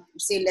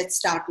 say let's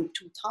start with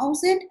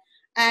 2000,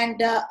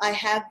 and I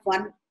have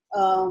one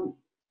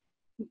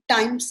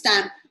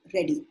timestamp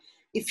ready.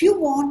 If you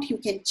want, you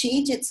can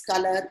change its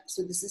color.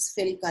 So this is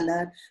fill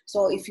color.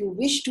 So if you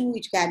wish to,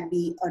 it can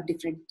be a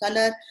different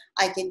color.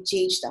 I can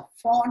change the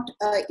font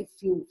if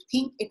you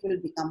think it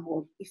will become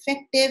more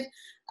effective,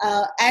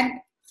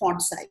 and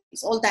font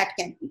size. All that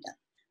can be done.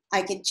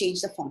 I can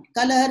change the font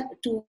color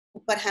to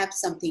perhaps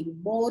something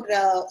more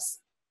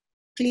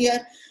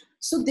clear.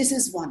 So this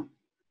is one.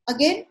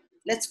 Again,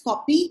 let's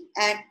copy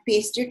and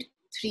paste it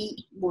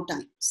 3 more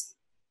times.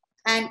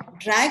 And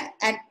drag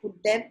and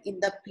put them in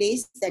the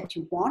place that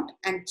you want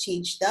and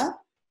change the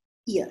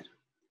year.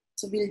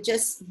 So we'll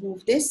just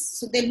move this.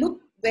 So they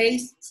look very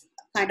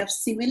kind of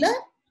similar.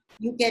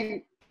 You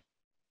can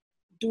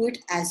do it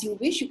as you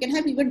wish. You can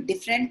have even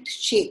different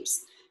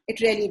shapes.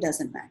 It really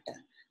doesn't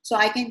matter. So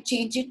I can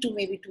change it to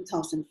maybe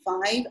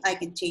 2005. I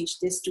can change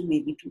this to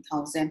maybe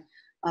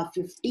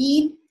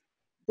 2015.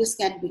 This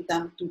can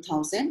become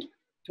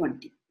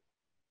 2020.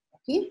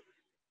 Okay.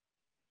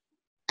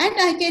 And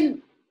I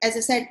can, as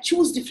I said,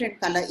 choose different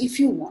color if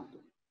you want to.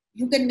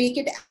 You can make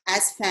it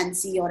as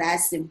fancy or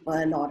as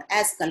simple or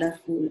as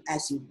colorful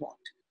as you want.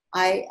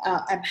 I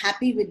am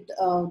happy with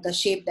the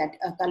shape that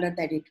color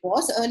that it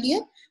was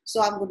earlier.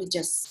 So I'm going to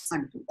just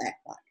undo that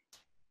part.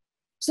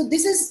 So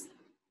this is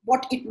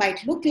what it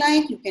might look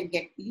like. You can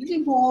get a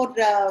little more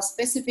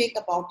specific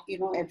about,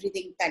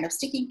 everything kind of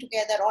sticking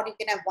together, or you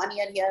can have 1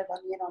 year here,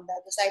 1 year on the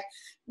other side.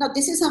 Now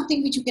this is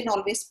something which you can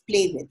always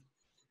play with.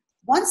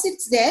 Once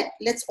it's there,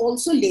 let's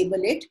also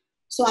label it.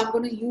 So I'm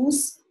going to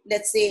use,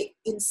 let's say,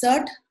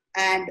 insert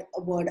and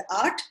word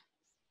art,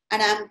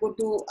 and I'm going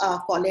to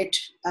call it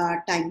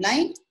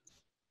timeline.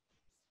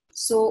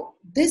 So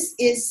this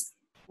is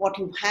what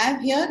you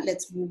have here.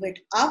 Let's move it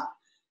up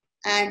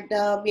and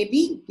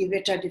maybe give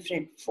it a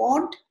different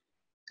font,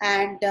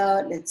 and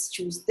let's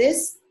choose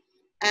this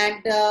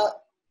and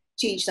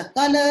change the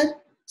color.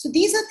 So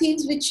these are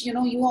things which,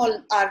 you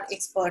all are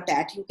expert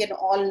at. You can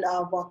all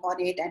work on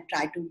it and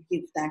try to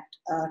give that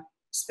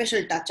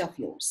special touch of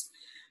yours.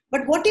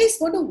 But what is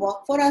going to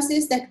work for us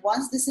is that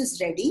once this is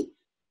ready,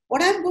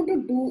 what I'm going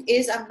to do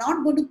is I'm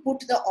not going to put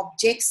the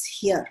objects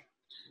here.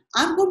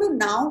 I'm going to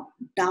now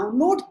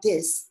download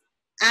this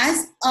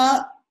as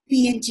a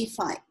PNG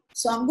file.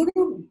 So I'm going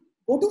to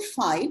go to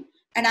File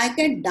and I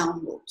can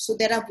download. So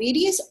there are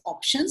various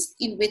options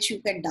in which you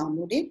can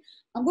download it.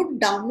 I'm going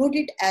to download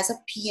it as a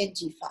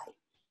PNG file.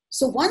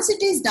 So once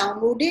it is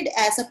downloaded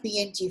as a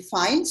PNG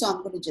file, so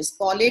I'm going to just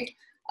call it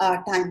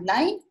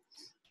timeline,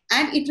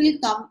 and it will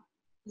come,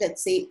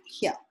 let's say,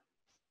 here.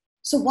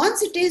 So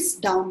once it is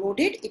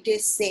downloaded, it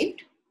is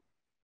saved.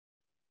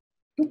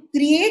 To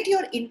create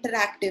your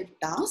interactive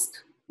task,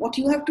 what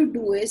you have to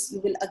do is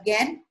you will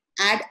again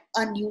add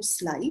a new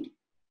slide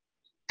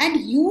and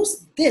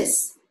use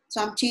this.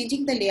 So I'm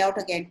changing the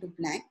layout again to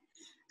blank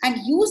and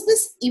use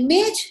this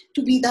image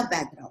to be the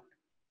background.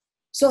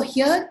 So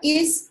here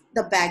is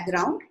the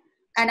background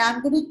and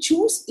I'm going to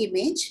choose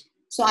image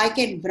so I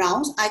can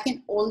browse. I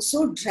can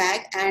also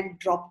drag and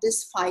drop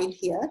this file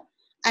here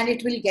and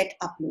it will get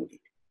uploaded.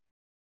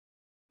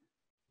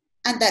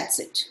 And that's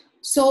it.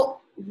 So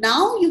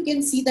now you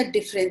can see the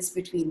difference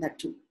between the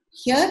two.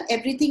 Here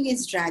everything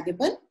is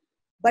draggable,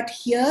 but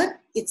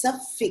here it's a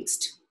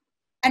fixed.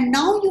 And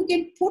now you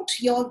can put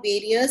your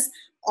various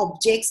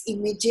objects,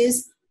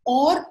 images,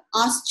 or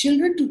ask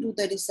children to do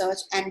the research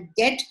and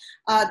get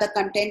the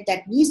content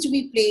that needs to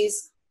be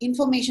placed,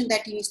 information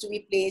that needs to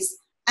be placed,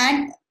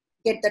 and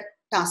get the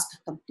task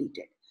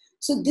completed.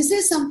 So this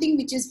is something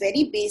which is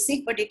very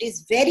basic, but it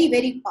is very,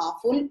 very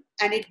powerful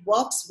and it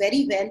works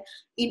very well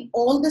in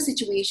all the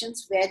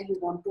situations where you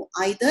want to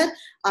either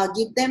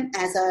give them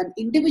as an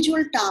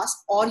individual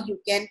task or you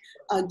can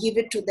give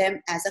it to them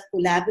as a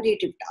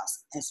collaborative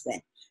task as well.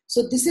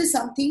 So this is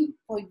something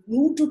for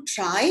you to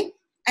try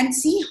and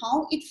see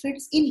how it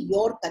fits in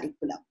your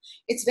curriculum.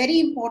 It's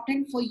very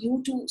important for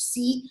you to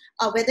see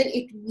whether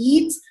it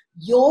meets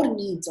your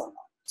needs or not.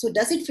 So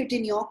does it fit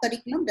in your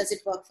curriculum? Does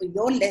it work for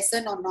your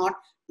lesson or not?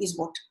 Is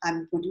what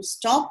I'm going to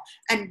stop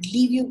and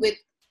leave you with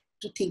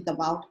to think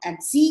about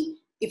and see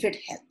if it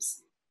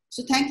helps.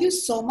 So thank you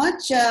so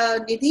much,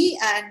 Nidhi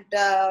and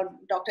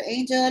Dr.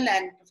 Angel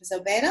and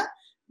Professor Vera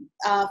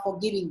for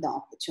giving the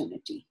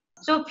opportunity.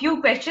 So a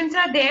few questions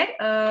are there,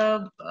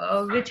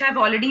 which have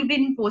already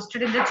been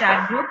posted in the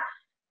chat group.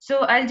 So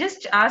I'll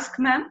just ask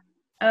ma'am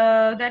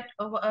that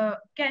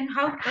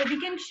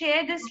we can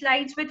share the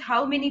slides with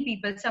how many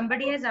people?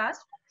 Somebody has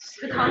asked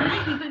with how many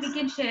people we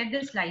can share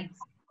the slides.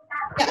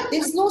 Yeah,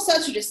 there's no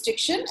such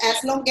restriction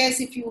as long as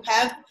if you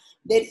have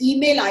their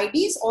email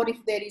IDs or if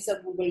there is a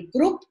Google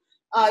group,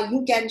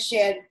 you can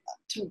share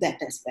through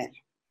that as well.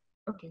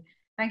 Okay,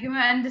 thank you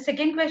ma'am. And the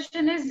second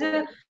question is,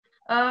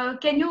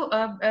 can you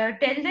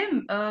tell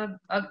them or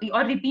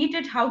repeat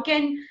it? How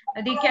can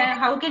they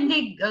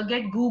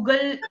get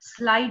Google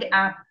Slide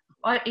app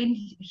or in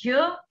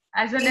here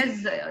as well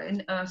as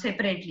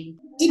separately?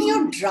 In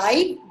your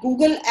Drive,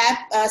 Google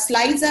app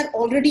slides are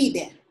already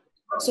there.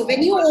 So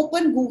when you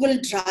open Google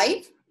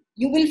Drive,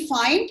 you will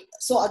find,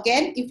 so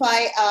again, if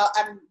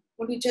I'm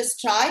going to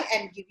just try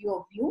and give you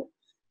a view.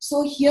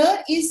 So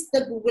here is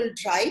the Google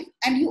Drive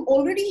and you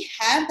already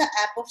have the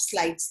app of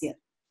slides here.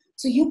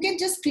 So you can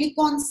just click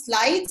on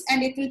slides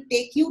and it will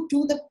take you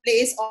to the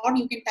place, or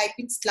you can type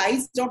in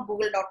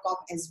slides.google.com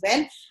as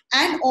well,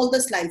 and all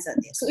the slides are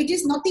there. So it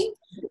is nothing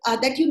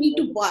that you need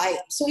to buy.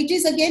 So it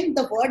is, again,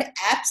 the word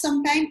app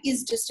sometimes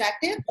is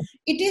distractive.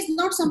 It is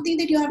not something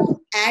that you have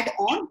to add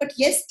on, but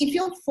yes, if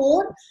your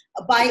phone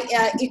by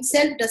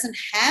itself doesn't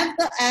have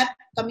the app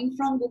coming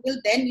from Google,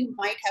 then you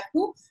might have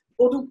to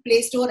go to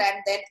Play Store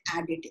and then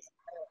add it in.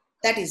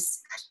 That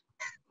is.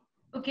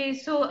 Okay,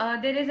 so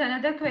there is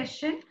another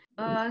question.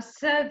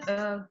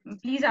 Sir,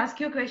 please ask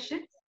your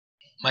question.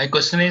 My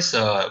question is,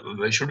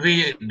 should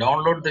we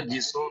download the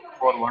GSUIT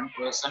for one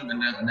person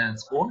in a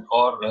school,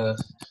 or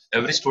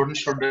every student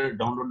should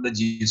download the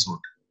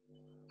GSUIT?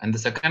 And the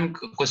second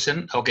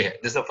question, okay,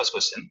 this is the first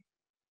question.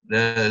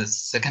 The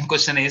second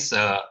question is,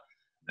 the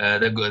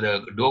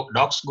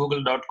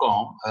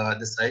docsgoogle.com,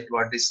 the site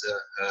what is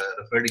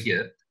referred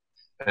here,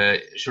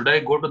 should I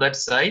go to that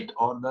site,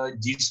 or the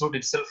GSUIT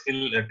itself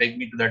will take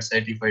me to that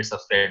site if I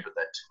subscribe to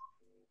that?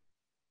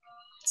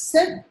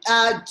 Sir,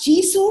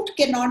 GSUIT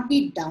cannot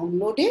be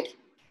downloaded.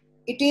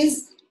 It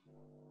is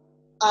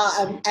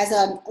as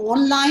an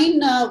online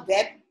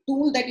web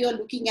tool that you are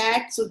looking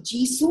at. So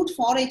GSUIT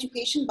for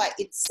education by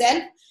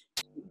itself,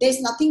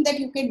 there's nothing that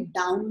you can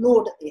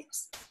download it.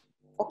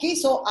 Okay,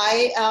 so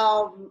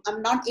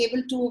I'm not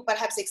able to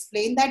perhaps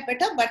explain that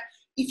better, but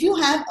if you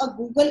have a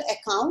Google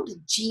account,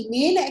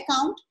 Gmail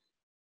account,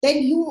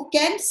 then you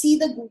can see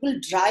the Google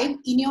Drive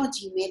in your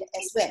Gmail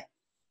as well.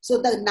 So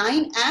the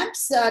 9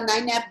 apps,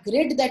 9 app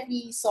grid that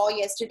we saw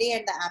yesterday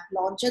and the app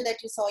launcher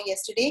that you saw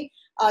yesterday.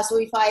 So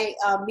if I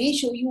may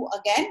show you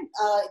again,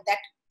 that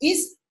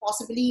is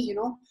possibly,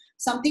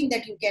 something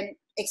that you can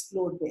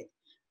explore with.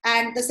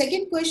 And the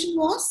second question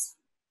was,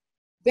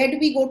 where do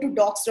we go to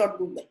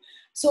docs.google?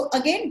 So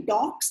again,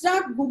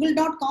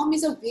 docs.google.com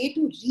is a way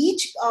to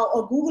reach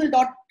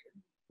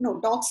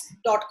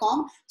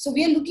docs.com. So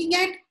we are looking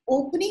at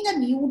opening a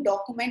new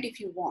document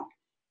if you want.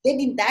 Then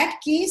in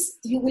that case,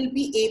 you will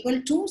be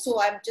able to,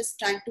 so I'm just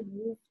trying to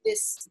move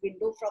this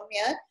window from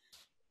here.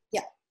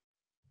 Yeah.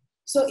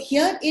 So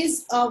here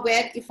is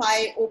where if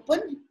I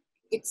open,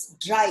 it's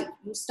Drive.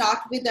 You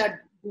start with a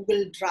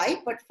Google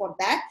Drive, but for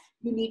that,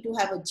 you need to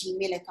have a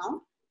Gmail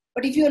account.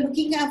 But if you're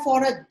looking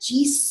for a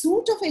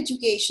GSUIT of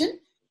education,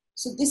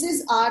 so this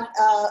is our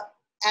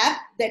app,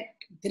 that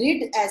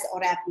grid as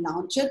or app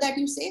launcher that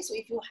you say. So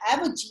if you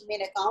have a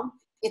Gmail account,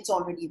 it's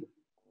already there.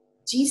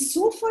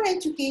 GSuite for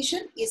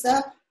Education is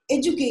a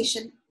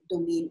education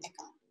domain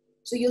account.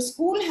 So your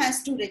school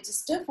has to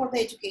register for the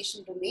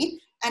education domain,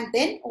 and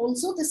then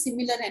also the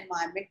similar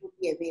environment would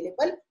be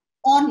available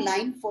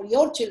online for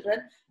your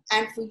children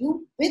and for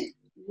you with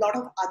a lot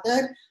of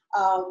other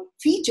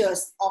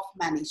features of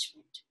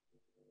management.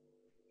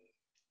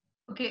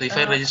 Okay. So if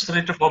I register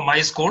it for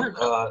my school,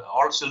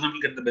 all children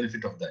will get the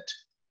benefit of that.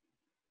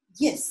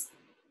 Yes,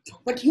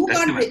 but you Thank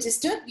can't you, ma'am.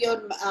 register.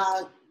 Your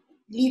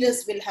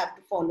leaders will have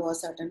to follow a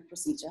certain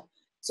procedure.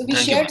 So we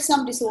Thank you, shared ma'am.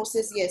 some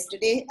resources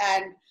yesterday,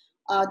 and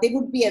they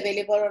would be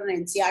available on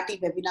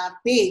NCERT webinar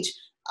page.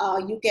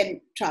 You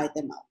can try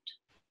them out.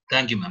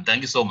 Thank you, ma'am.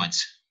 Thank you so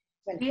much.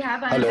 We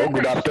have another Hello,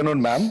 good question.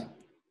 afternoon, ma'am.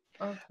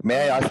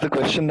 May I ask the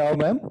question now,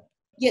 ma'am?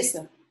 Yes,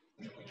 sir.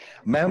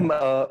 Ma'am,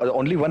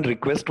 only one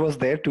request was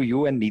there to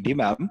you and Nidhi,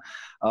 ma'am.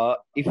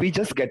 If we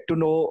just get to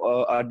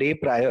know a day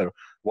prior,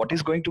 what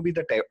is going to be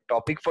the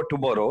topic for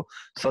tomorrow,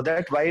 so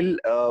that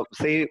while,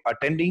 say,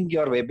 attending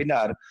your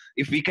webinar,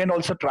 if we can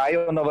also try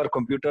on our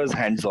computers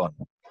hands-on.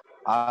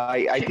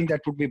 I think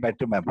that would be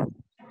better, ma'am.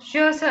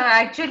 Sure, sir.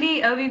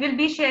 Actually, we will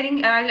be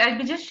sharing, I'll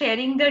be just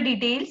sharing the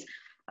details.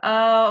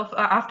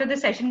 After the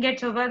session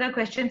gets over, the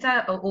questions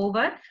are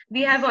over.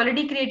 We have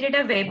already created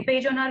a web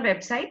page on our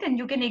website, and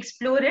you can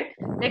explore it.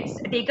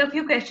 Let's take a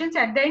few questions.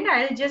 At the end,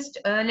 I'll just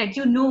let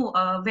you know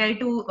where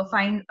to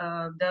find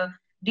the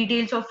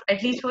details of,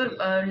 at least for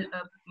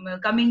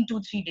coming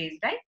 2-3 days,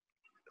 right?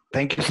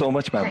 Thank you so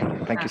much, ma'am. Thank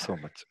you. Thank you so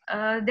much.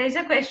 There's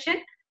a question.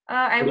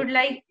 I would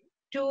like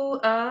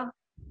to,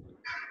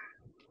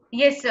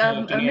 yes,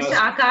 Mr.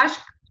 Akash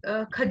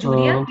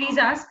Khajuria, please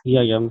ask.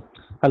 Yeah.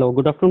 Hello,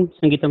 good afternoon,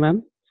 Sangeeta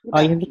ma'am.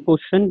 I have a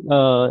question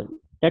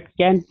that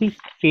can we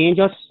change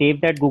or save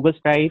that Google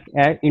Drive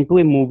into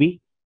a movie?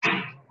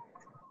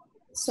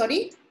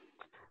 Sorry?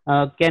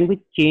 Can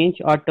we change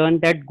or turn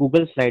that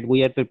Google slide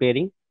we are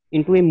preparing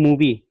into a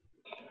movie?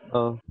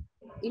 So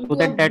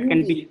that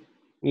can be,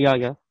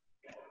 yeah.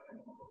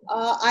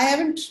 I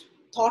haven't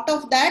thought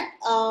of that.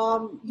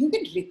 You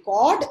can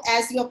record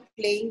as you're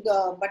playing,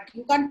 but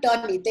you can't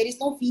turn it. There is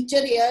no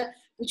feature here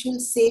which will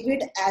save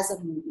it as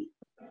a movie.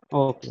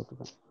 Okay.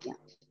 Yeah.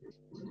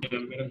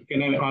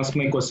 Can I ask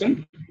my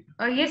question?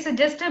 Yes, sir,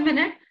 just a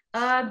minute.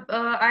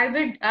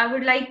 I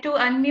would like to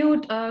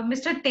unmute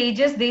Mr.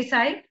 Tejas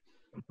Desai.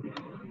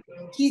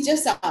 He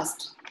just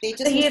asked.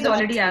 Tejas He was has the one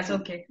already asked.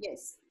 speaking. Okay.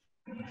 Yes.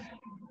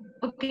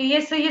 Okay.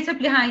 Yes, sir. Yes, sir.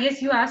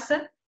 Yes, you asked,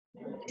 sir.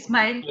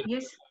 Ismail.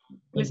 Yes.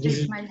 Mr. This is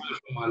Ismail.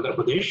 from Andhra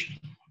Pradesh.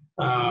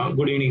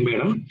 Good evening,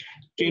 madam.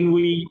 Can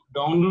we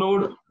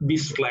download the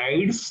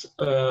slides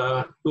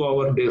to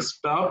our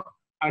desktop?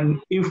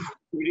 And if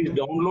it is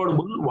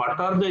downloadable, what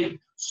are the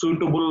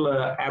suitable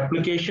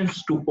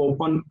applications to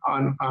open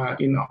on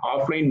in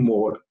offline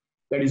mode?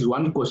 That is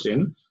one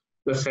question.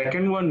 The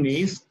second one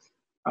is,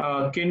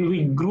 can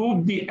we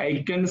group the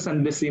icons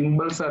and the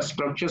symbols or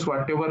structures,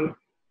 whatever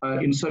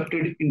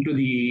inserted into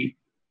the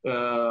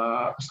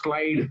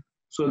slide,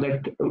 so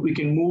that we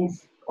can move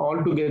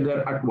all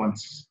together at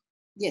once?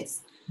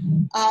 Yes.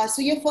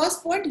 So your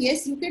first point,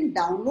 yes, you can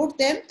download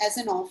them as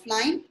an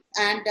offline,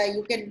 and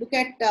you can look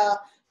at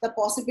the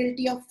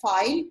possibility of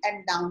file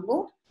and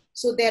download.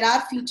 So there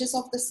are features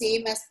of the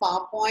same as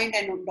PowerPoint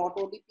and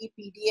 .odp,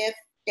 PDF,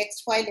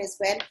 text file as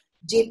well,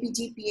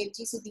 JPG,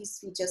 PNG. So these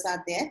features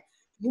are there.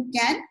 You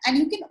can, and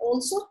you can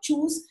also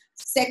choose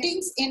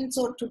settings in.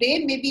 So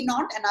today, maybe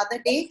not,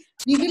 another day,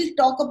 we will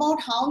talk about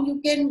how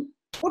you can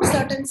put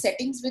certain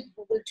settings with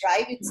Google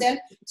Drive itself,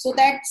 so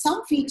that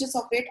some features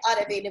of it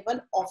are available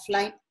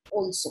offline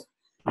also.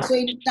 So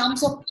in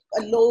terms of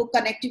low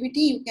connectivity,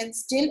 you can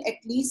still at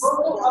least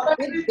work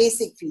with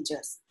basic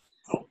features.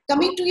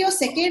 Coming to your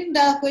second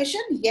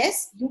question,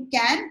 yes, you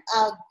can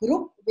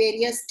group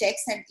various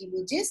text and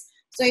images.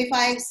 So if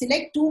I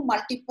select two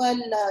multiple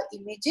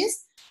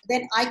images,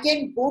 then I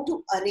can go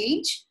to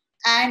arrange,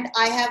 and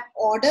I have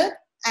order,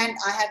 and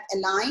I have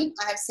align,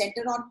 I have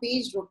center on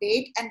page,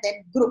 rotate, and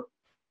then group.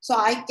 So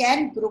I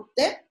can group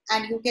them,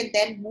 and you can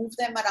then move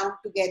them around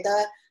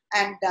together,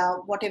 and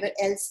whatever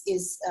else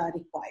is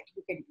required,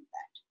 you can do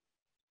that.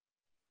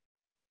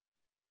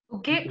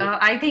 Okay,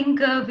 I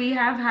think we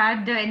have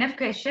had enough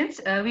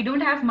questions. We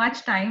don't have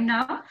much time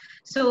now.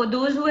 So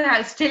those who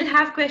still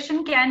have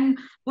questions can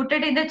put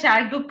it in the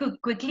chat group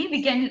quickly.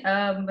 We can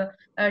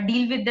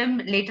deal with them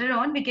later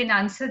on. We can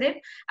answer them.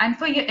 And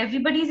for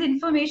everybody's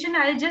information,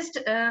 I'll just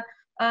tell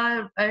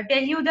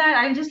you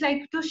that I'll just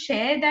like to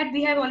share that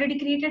we have already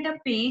created a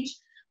page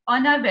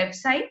on our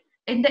website.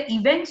 In the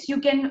events, you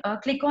can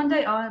click on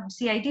the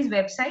CIT's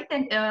website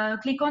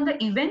and click on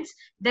the events.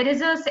 There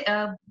is a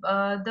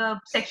the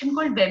section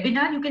called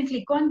webinar. You can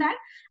click on that,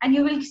 and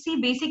you will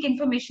see basic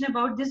information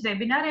about this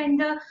webinar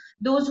and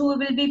those who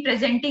will be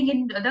presenting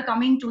in the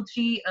coming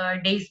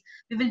 2-3 days.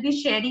 We will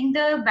be sharing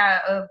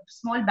the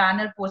small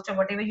banner poster,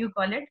 whatever you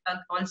call it,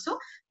 also.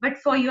 But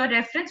for your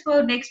reference,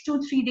 for next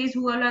 2-3 days,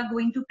 who all are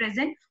going to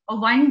present, or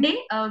one day,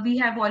 we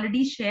have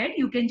already shared.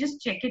 You can just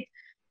check it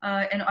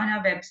on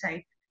our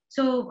website.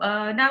 So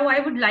now I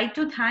would like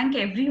to thank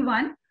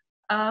everyone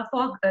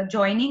for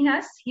joining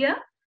us here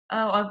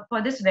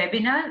for this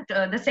webinar,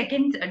 the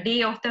second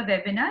day of the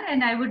webinar.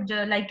 And I would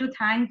like to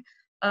thank,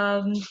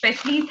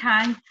 especially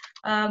thank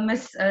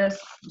Ms.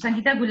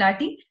 Sangeeta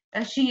Gulati.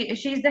 She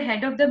is the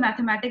head of the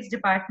Mathematics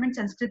Department,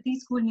 Sanskriti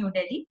School, New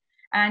Delhi.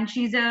 And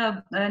she's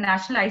a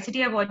National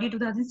ICT Awardee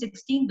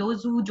 2016,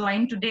 those who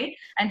joined today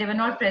and they were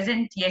not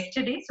present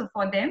yesterday, so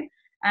for them.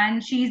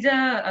 And she's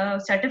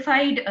a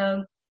certified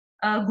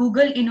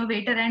Google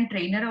innovator and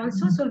trainer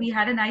also. So we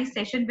had a nice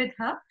session with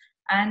her,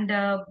 and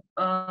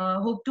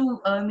hope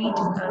to meet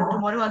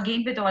tomorrow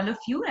again with all of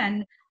you.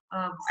 And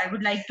I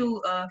would like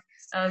to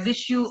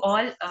wish you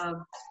all a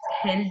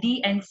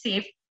healthy and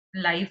safe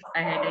life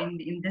ahead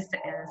in this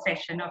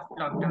session of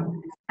lockdown.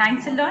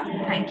 Thanks a lot.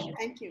 Thank you.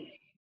 Thank you.